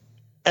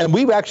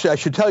we've actually, I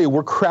should tell you,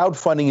 we're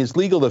crowdfunding his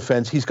legal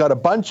defense. He's got a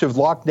bunch of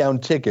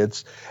lockdown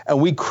tickets,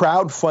 and we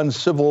crowdfund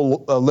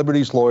civil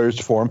liberties lawyers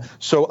for him.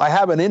 So I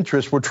have an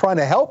interest. We're trying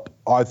to help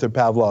Arthur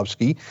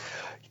Pawlowski.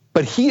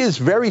 But he is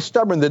very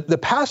stubborn. The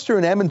pastor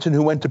in Edmonton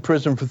who went to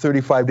prison for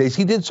 35 days,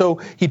 he did so.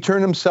 He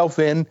turned himself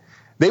in.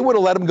 They would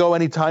have let him go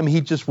anytime.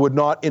 He just would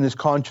not, in his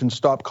conscience,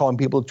 stop calling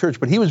people to church.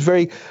 But he was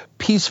very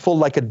peaceful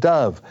like a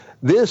dove.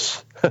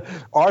 This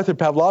Arthur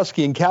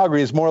Pawlowski in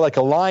Calgary is more like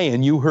a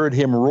lion. You heard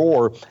him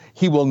roar.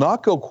 He will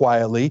not go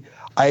quietly.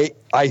 I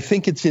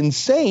think it's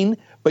insane,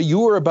 but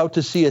you are about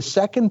to see a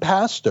second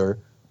pastor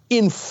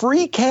in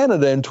free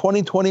Canada in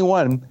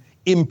 2021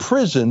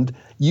 imprisoned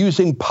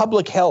using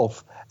public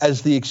health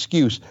as the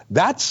excuse.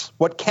 That's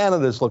what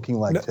Canada's looking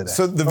like today.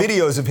 So the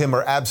videos of him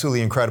are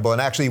absolutely incredible.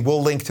 And actually,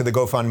 we'll link to the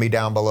GoFundMe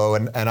down below,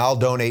 and I'll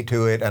donate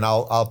to it, and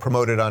I'll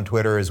promote it on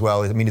Twitter as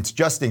well. I mean, it's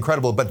just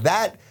incredible. But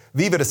that,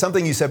 Viva, to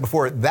something you said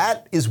before,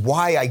 that is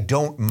why I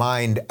don't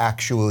mind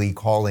actually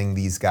calling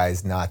these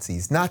guys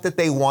Nazis. Not that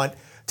they want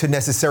to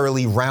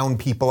necessarily round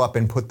people up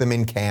and put them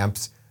in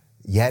camps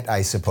yet,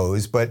 I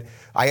suppose. But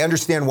I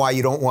understand why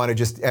you don't want to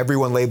just,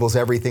 everyone labels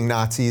everything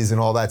Nazis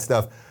and all that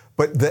stuff.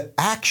 But the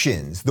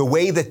actions, the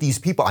way that these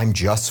people, I'm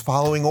just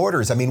following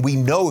orders. I mean, we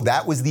know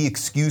that was the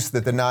excuse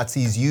that the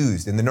Nazis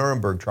used in the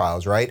Nuremberg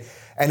trials, right?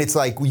 And it's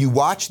like you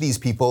watch these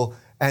people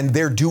and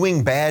they're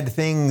doing bad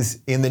things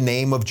in the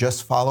name of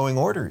just following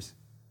orders.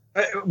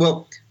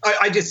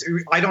 I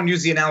don't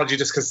use the analogy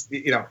just because,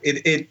 you know,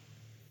 it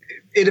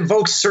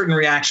evokes certain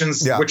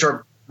reactions, which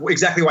are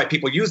exactly why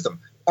people use them.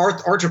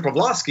 Arthur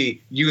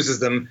Pawlowski uses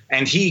them,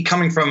 and he,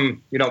 coming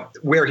from, you know,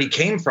 where he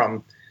came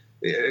from,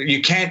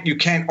 you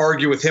can't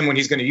argue with him when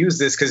he's going to use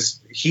this, because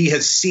he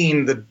has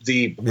seen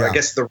the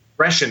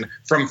regression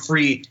from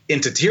free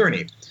into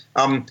tyranny.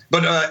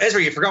 But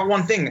Ezra, you forgot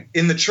one thing.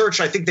 In the church,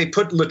 I think they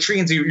put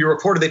latrines. You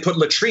reported they put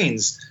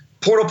latrines,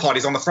 porta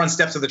potties on the front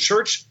steps of the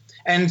church.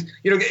 And,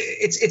 you know,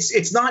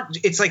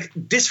 it's like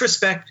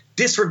disrespect,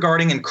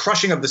 disregarding, and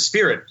crushing of the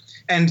spirit.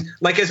 And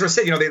like Ezra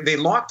said, they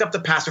locked up the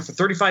pastor for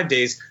 35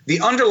 days.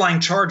 The underlying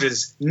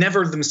charges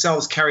never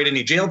themselves carried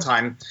any jail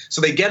time.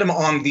 So they get him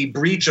on the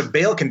breach of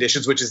bail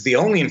conditions, which is the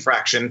only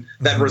infraction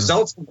that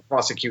results from the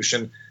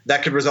prosecution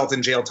that could result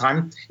in jail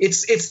time.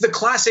 It's the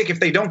classic, if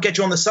they don't get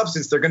you on the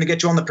substance, they're going to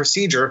get you on the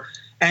procedure.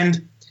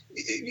 And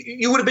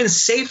you would have been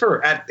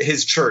safer at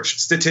his church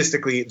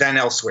statistically than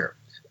elsewhere.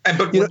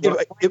 But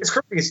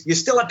you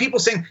still have people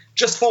saying,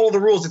 just follow the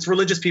rules. It's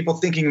religious people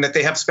thinking that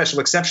they have special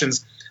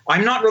exceptions.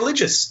 I'm not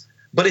religious.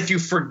 But if you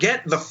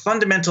forget the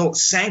fundamental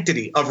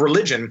sanctity of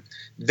religion,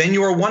 then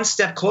you are one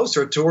step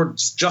closer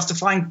towards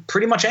justifying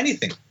pretty much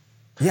anything.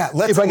 Yeah,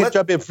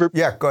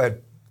 go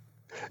ahead.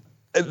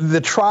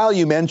 The trial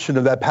you mentioned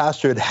of that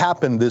pastor had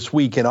happened this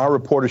week, and our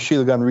reporter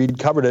Sheila Gunn-Reid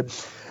covered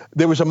it.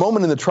 There was a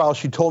moment in the trial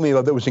she told me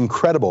about that was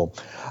incredible.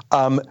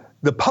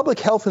 The public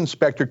health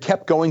inspector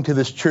kept going to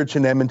this church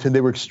in Edmonton.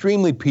 They were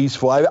extremely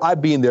peaceful.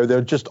 I've been there.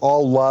 They're just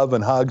all love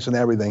and hugs and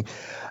everything.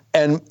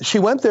 And she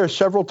went there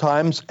several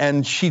times,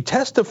 and she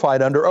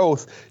testified under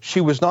oath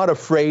she was not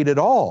afraid at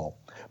all.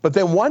 But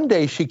then one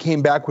day she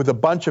came back with a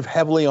bunch of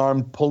heavily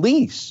armed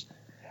police.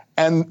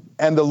 And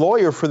the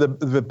lawyer for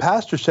the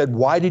pastor said,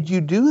 "Why did you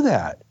do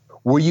that?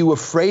 Were you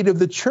afraid of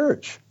the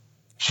church?"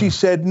 She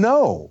said,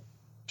 "No."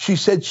 She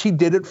said she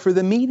did it for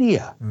the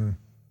media.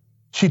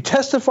 She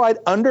testified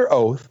under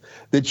oath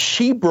that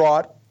she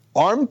brought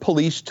armed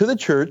police to the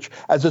church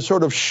as a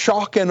sort of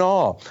shock and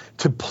awe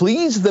to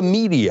please the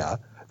media,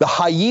 the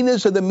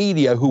hyenas of the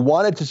media who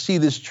wanted to see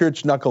this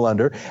church knuckle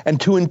under,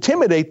 and to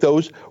intimidate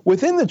those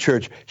within the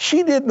church.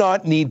 She did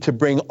not need to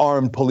bring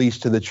armed police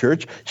to the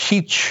church.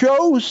 She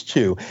chose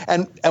to.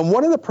 And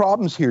one of the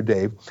problems here,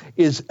 Dave,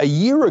 is a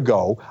year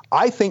ago,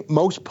 I think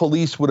most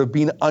police would have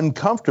been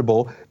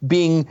uncomfortable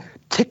being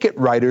ticket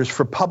writers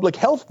for public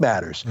health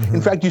matters.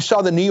 In fact, you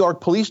saw the New York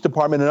Police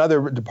Department and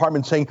other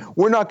departments saying,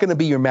 we're not going to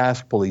be your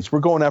mask police. We're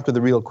going after the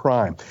real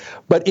crime.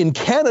 But in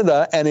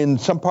Canada and in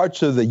some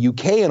parts of the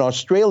UK and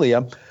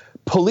Australia,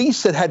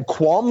 police that had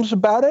qualms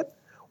about it,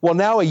 well,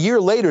 now a year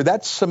later,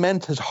 that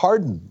cement has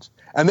hardened.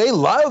 And they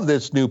love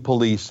this new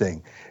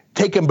policing.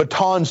 Taking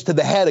batons to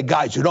the head of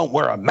guys who don't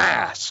wear a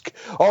mask.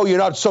 Oh, you're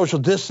not social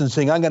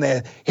distancing. I'm going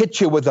to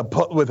hit you with a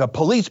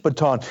police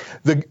baton.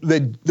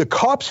 The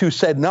cops who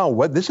said,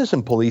 no, this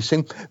isn't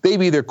policing,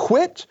 they've either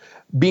quit,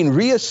 been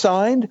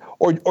reassigned,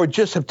 or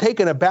just have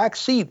taken a back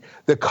seat.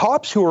 The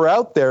cops who are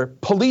out there,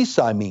 police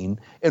I mean,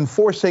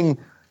 enforcing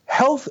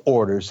health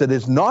orders that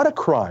is not a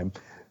crime,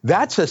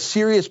 that's a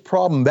serious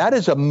problem. That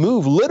is a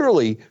move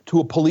literally to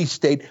a police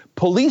state.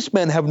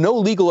 Policemen have no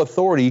legal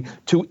authority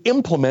to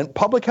implement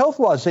public health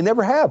laws. They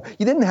never have.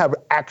 You didn't have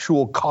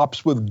actual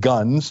cops with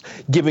guns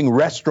giving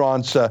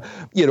restaurants,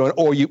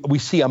 we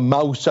see a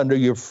mouse under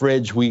your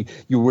fridge.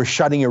 You were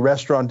shutting your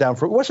restaurant down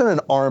for it. Wasn't an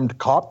armed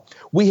cop.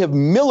 We have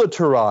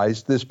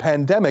militarized this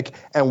pandemic.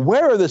 And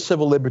where are the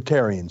civil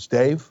libertarians,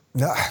 Dave?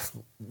 No,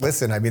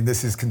 listen, I mean,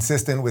 this is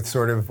consistent with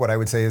sort of what I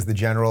would say is the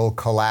general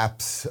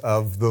collapse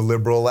of the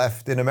liberal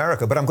left in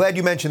America. But I'm glad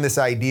you mentioned this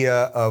idea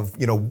of,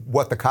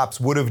 what the cops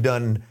would have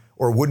done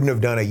or wouldn't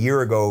have done a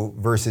year ago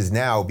versus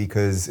now,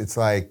 because it's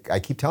like, I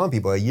keep telling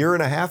people, a year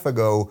and a half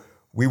ago,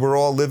 we were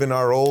all living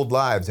our old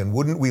lives, and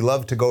wouldn't we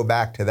love to go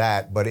back to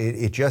that? But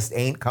it just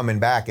ain't coming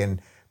back,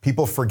 and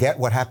people forget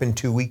what happened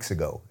 2 weeks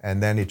ago,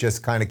 and then it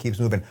just kind of keeps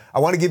moving. I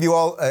want to give you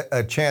all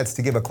a chance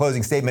to give a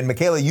closing statement.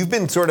 Mikhaila, you've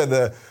been sort of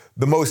the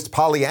most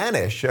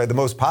Pollyannish, the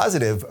most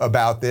positive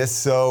about this.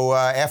 So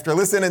after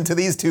listening to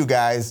these two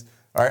guys,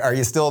 are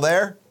you still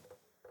there?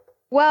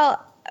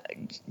 Well,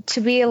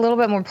 to be a little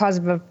bit more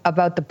positive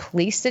about the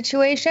police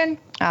situation,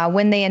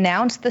 when they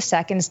announced the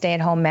second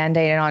stay-at-home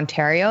mandate in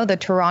Ontario, the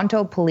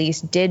Toronto police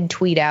did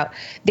tweet out.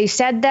 They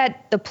said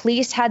that the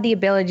police had the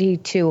ability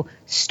to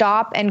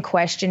stop and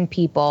question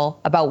people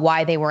about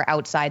why they were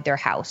outside their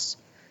house.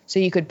 So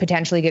you could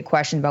potentially get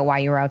questioned about why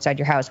you were outside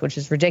your house, which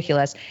is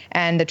ridiculous.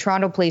 And the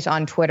Toronto police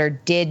on Twitter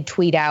did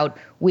tweet out,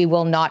 "We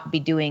will not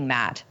be doing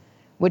that,"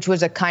 which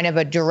was a kind of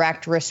a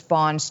direct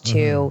response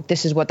to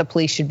this is what the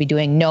police should be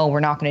doing. No,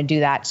 we're not going to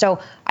do that. So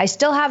I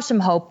still have some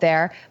hope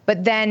there.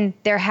 But then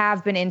there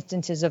have been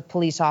instances of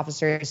police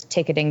officers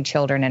ticketing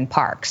children in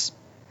parks.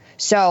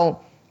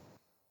 So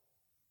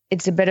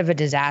it's a bit of a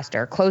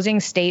disaster. Closing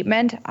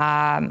statement,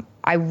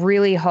 I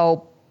really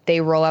hope they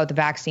roll out the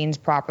vaccines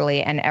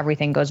properly and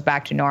everything goes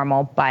back to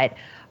normal. But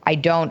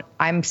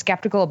I'm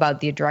skeptical about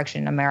the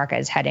direction America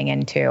is heading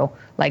into.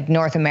 Like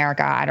North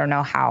America, I don't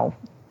know how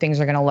things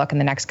are going to look in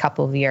the next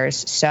couple of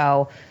years.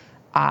 So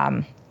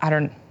I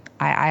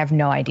have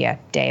no idea,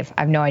 Dave.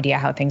 I have no idea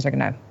how things are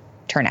going to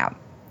turn out.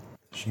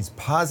 She's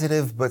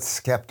positive but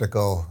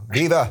skeptical.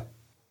 Viva.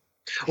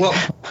 Well,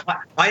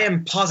 I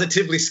am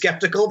positively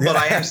skeptical, but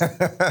I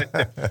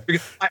am.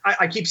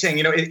 I keep saying,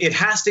 it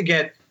has to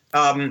get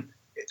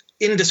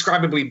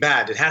indescribably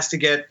bad. It has to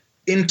get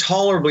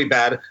intolerably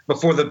bad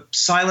before the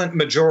silent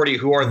majority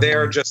who are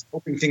there just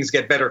hoping things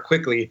get better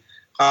quickly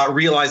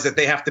realize that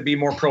they have to be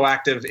more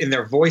proactive in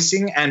their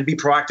voicing and be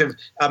proactive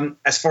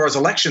as far as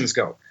elections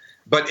go.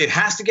 But it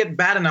has to get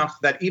bad enough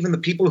that even the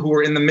people who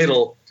are in the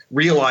middle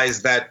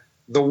realize that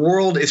the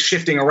world is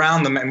shifting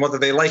around them, and whether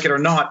they like it or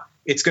not,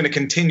 it's going to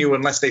continue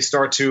unless they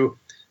start to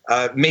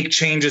make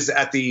changes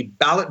at the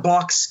ballot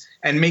box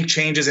and make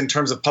changes in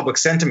terms of public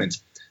sentiment.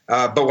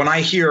 But when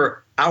I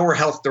hear our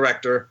health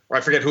director, or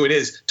I forget who it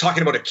is,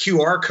 talking about a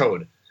QR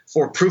code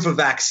for proof of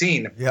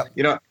vaccine,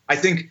 I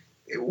think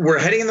we're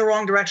heading in the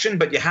wrong direction,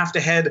 but you have to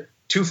head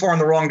too far in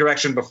the wrong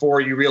direction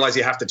before you realize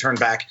you have to turn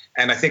back.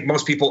 And I think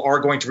most people are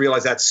going to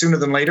realize that sooner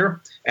than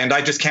later. And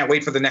I just can't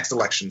wait for the next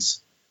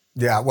elections.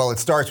 Yeah, well, it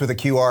starts with a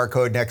QR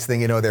code. Next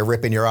thing you know, they're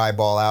ripping your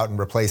eyeball out and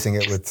replacing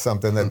it with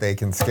something that they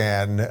can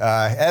scan.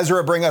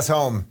 Ezra, bring us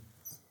home.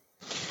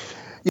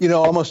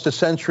 Almost a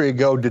century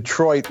ago,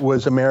 Detroit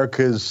was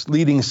America's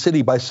leading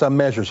city by some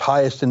measures,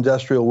 highest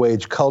industrial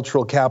wage,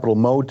 cultural capital,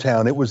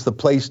 Motown. It was the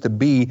place to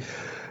be.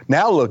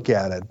 Now look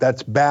at it.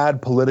 That's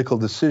bad political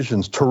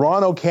decisions.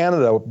 Toronto,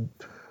 Canada,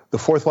 the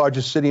fourth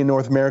largest city in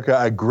North America,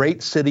 a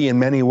great city in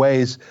many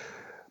ways.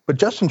 But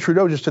Justin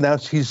Trudeau just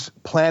announced he's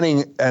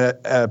planning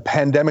a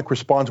pandemic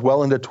response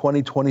well into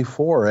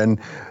 2024. And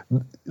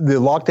the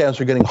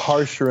lockdowns are getting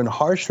harsher and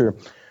harsher.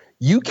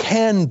 You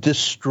can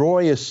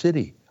destroy a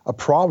city, a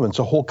province,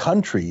 a whole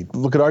country.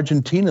 Look at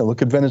Argentina,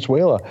 look at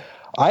Venezuela.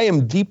 I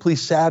am deeply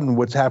saddened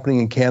what's happening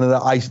in Canada.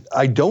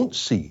 I don't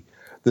see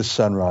this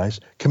sunrise.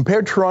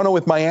 Compare Toronto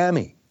with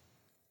Miami.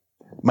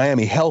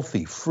 Miami,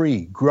 healthy,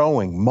 free,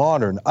 growing,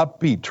 modern,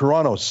 upbeat.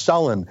 Toronto,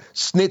 sullen,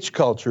 snitch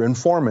culture,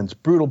 informants,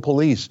 brutal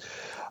police.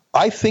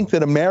 I think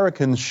that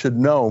Americans should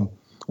know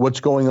what's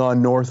going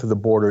on north of the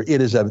border.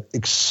 It is an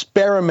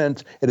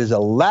experiment. It is a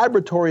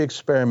laboratory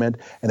experiment.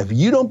 And if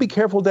you don't be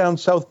careful down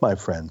south, my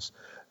friends,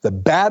 the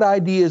bad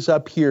ideas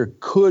up here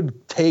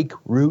could take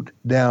root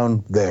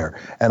down there.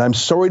 And I'm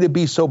sorry to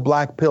be so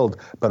black-pilled,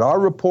 but our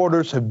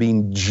reporters have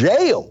been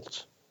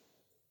jailed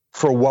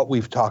for what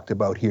we've talked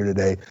about here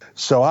today.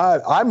 So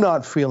I'm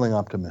not feeling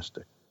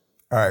optimistic.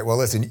 All right. Well,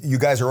 listen, you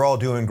guys are all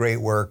doing great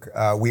work.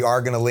 We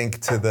are going to link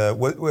to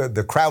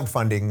the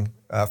crowdfunding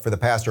for the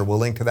pastor. We'll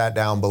link to that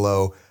down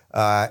below.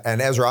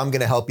 And Ezra, I'm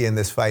going to help you in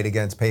this fight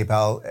against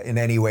PayPal in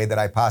any way that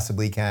I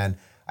possibly can.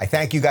 I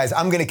thank you guys.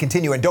 I'm going to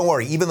continue. And don't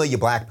worry, even though you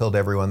blackpilled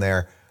everyone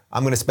there,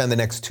 I'm going to spend the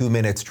next 2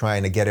 minutes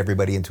trying to get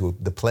everybody into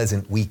the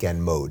pleasant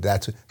weekend mode.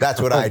 That's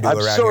what I do around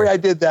here. I'm sorry I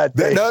did that,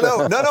 Dave.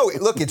 No.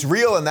 Look, it's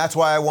real, and that's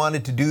why I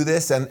wanted to do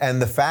this.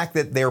 And the fact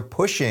that they're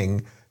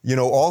pushing,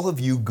 all of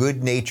you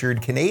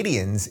good-natured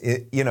Canadians,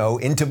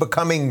 into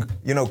becoming,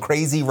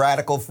 crazy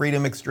radical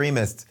freedom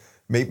extremists.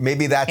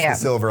 Maybe that's the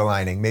silver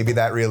lining. Maybe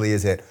that really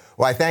is it.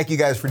 Well, I thank you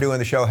guys for doing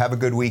the show. Have a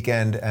good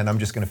weekend, and I'm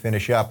just going to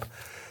finish up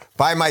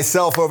by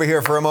myself over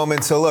here for a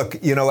moment. So look,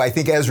 I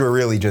think Ezra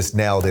really just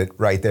nailed it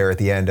right there at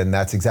the end, and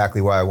that's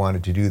exactly why I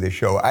wanted to do this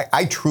show.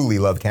 I truly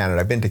love Canada.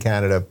 I've been to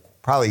Canada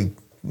probably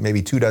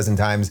maybe 24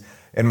 times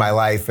in my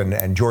life,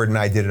 and Jordan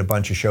and I did a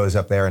bunch of shows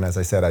up there, and as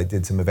I said, I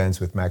did some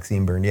events with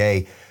Maxime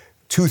Bernier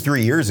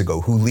 2-3 years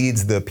ago, who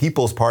leads the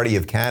People's Party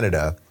of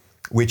Canada,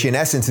 which in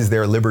essence is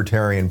their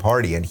libertarian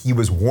party, and he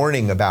was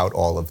warning about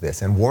all of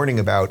this and warning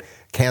about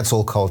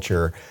cancel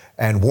culture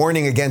and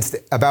warning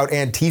about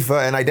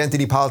Antifa and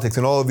identity politics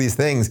and all of these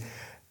things.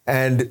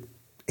 And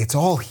it's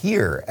all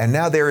here. And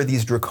now there are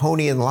these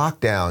draconian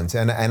lockdowns.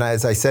 And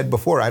as I said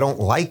before, I don't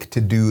like to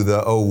do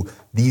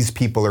these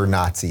people are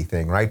Nazi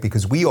thing, right?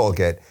 Because we all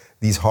get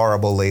these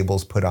horrible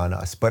labels put on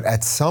us. But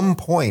at some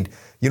point,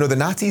 the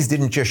Nazis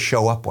didn't just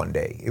show up one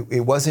day.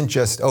 It wasn't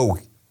just,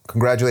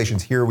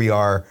 congratulations, here we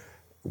are.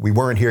 We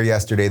weren't here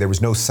yesterday. There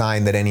was no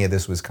sign that any of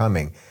this was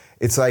coming.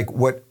 It's like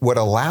what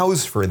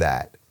allows for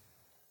that,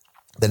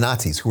 the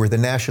Nazis, who were the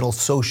National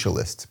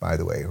Socialists, by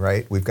the way,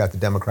 right? We've got the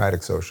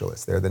Democratic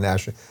Socialists. They were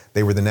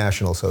the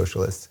National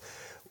Socialists.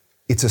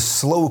 It's a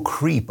slow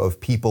creep of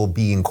people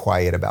being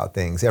quiet about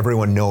things,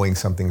 everyone knowing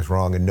something's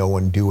wrong and no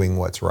one doing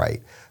what's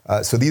right.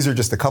 So these are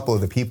just a couple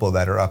of the people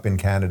that are up in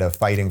Canada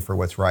fighting for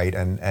what's right.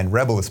 And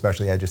Rebel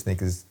especially, I just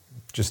think is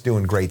just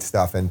doing great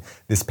stuff. And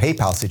this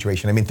PayPal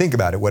situation, I mean, think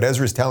about it. What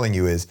Ezra's telling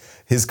you is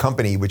his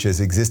company, which has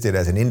existed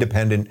as an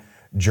independent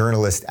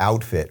journalist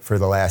outfit for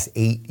the last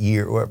 8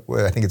 years,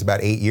 I think it's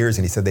about 8 years,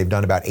 and he said they've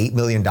done about $8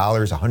 million,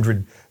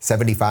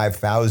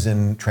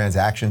 175,000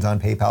 transactions on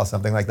PayPal,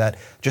 something like that.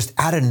 Just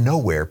out of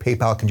nowhere,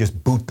 PayPal can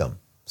just boot them.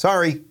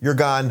 Sorry, you're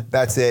gone,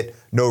 that's it,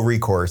 no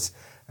recourse.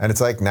 And it's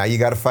like, now you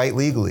got to fight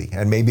legally,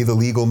 and maybe the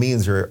legal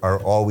means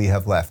are all we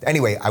have left.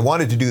 Anyway, I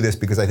wanted to do this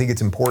because I think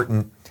it's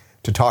important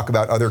to talk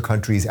about other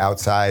countries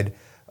outside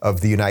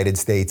of the United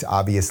States,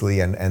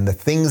 obviously, and the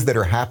things that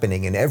are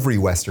happening in every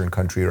Western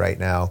country right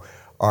now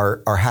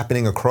are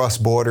happening across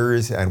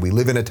borders, and we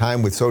live in a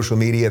time with social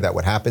media that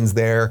what happens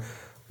there,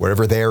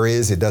 wherever there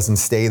is, it doesn't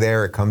stay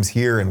there, it comes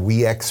here, and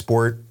we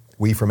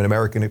from an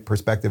American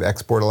perspective,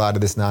 export a lot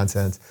of this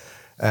nonsense.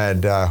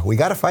 And we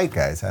got to fight,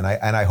 guys, and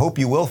I hope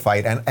you will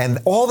fight. And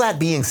all that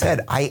being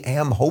said, I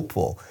am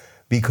hopeful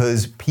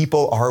because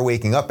people are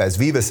waking up. As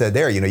Viva said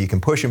there, you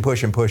can push and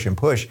push and push and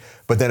push,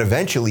 but then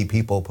eventually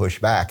people push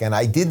back. And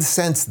I did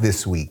sense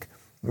this week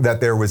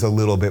that there was a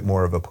little bit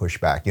more of a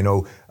pushback.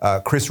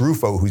 Chris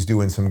Rufo, who's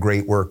doing some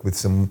great work with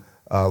some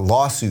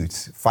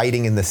lawsuits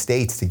fighting in the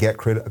States to get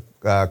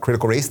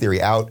critical race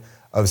theory out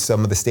of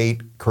some of the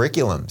state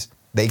curriculums.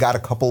 They got a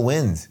couple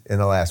wins in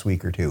the last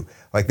week or two.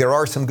 Like, there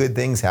are some good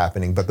things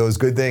happening, but those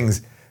good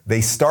things,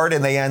 they start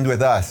and they end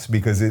with us,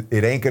 because it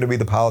ain't going to be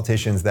the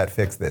politicians that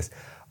fix this.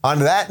 On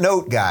that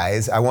note,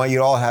 guys, I want you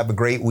to all have a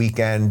great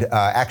weekend.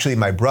 Actually,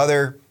 my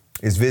brother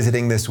is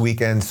visiting this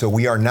weekend, so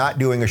we are not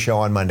doing a show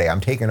on Monday. I'm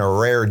taking a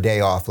rare day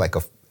off, like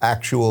an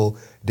actual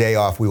day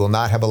off. We will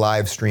not have a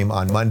live stream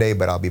on Monday,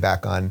 but I'll be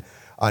back on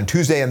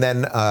Tuesday, and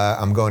then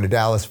I'm going to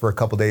Dallas for a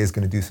couple days,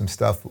 going to do some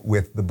stuff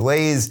with the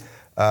Blaze.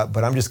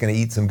 But I'm just going to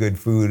eat some good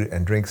food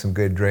and drink some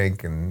good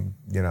drink and,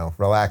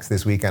 relax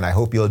this weekend. I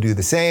hope you'll do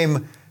the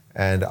same,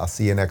 and I'll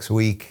see you next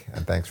week.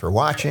 And thanks for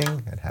watching,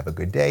 and have a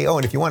good day. Oh,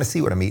 and if you want to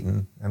see what I'm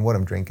eating and what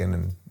I'm drinking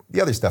and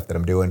the other stuff that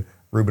I'm doing,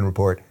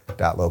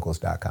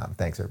 RubinReport.locals.com.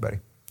 Thanks, everybody.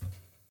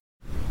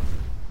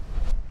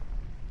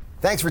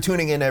 Thanks for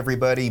tuning in,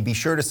 everybody. Be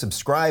sure to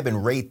subscribe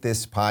and rate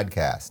this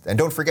podcast. And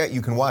don't forget,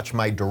 you can watch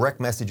my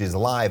direct messages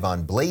live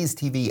on Blaze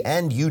TV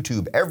and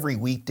YouTube every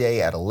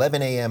weekday at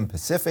 11 a.m.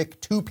 Pacific,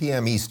 2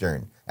 p.m.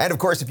 Eastern. And of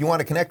course, if you want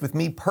to connect with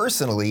me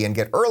personally and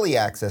get early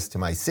access to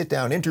my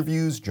sit-down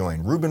interviews,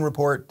 join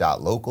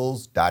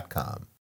RubinReport.locals.com.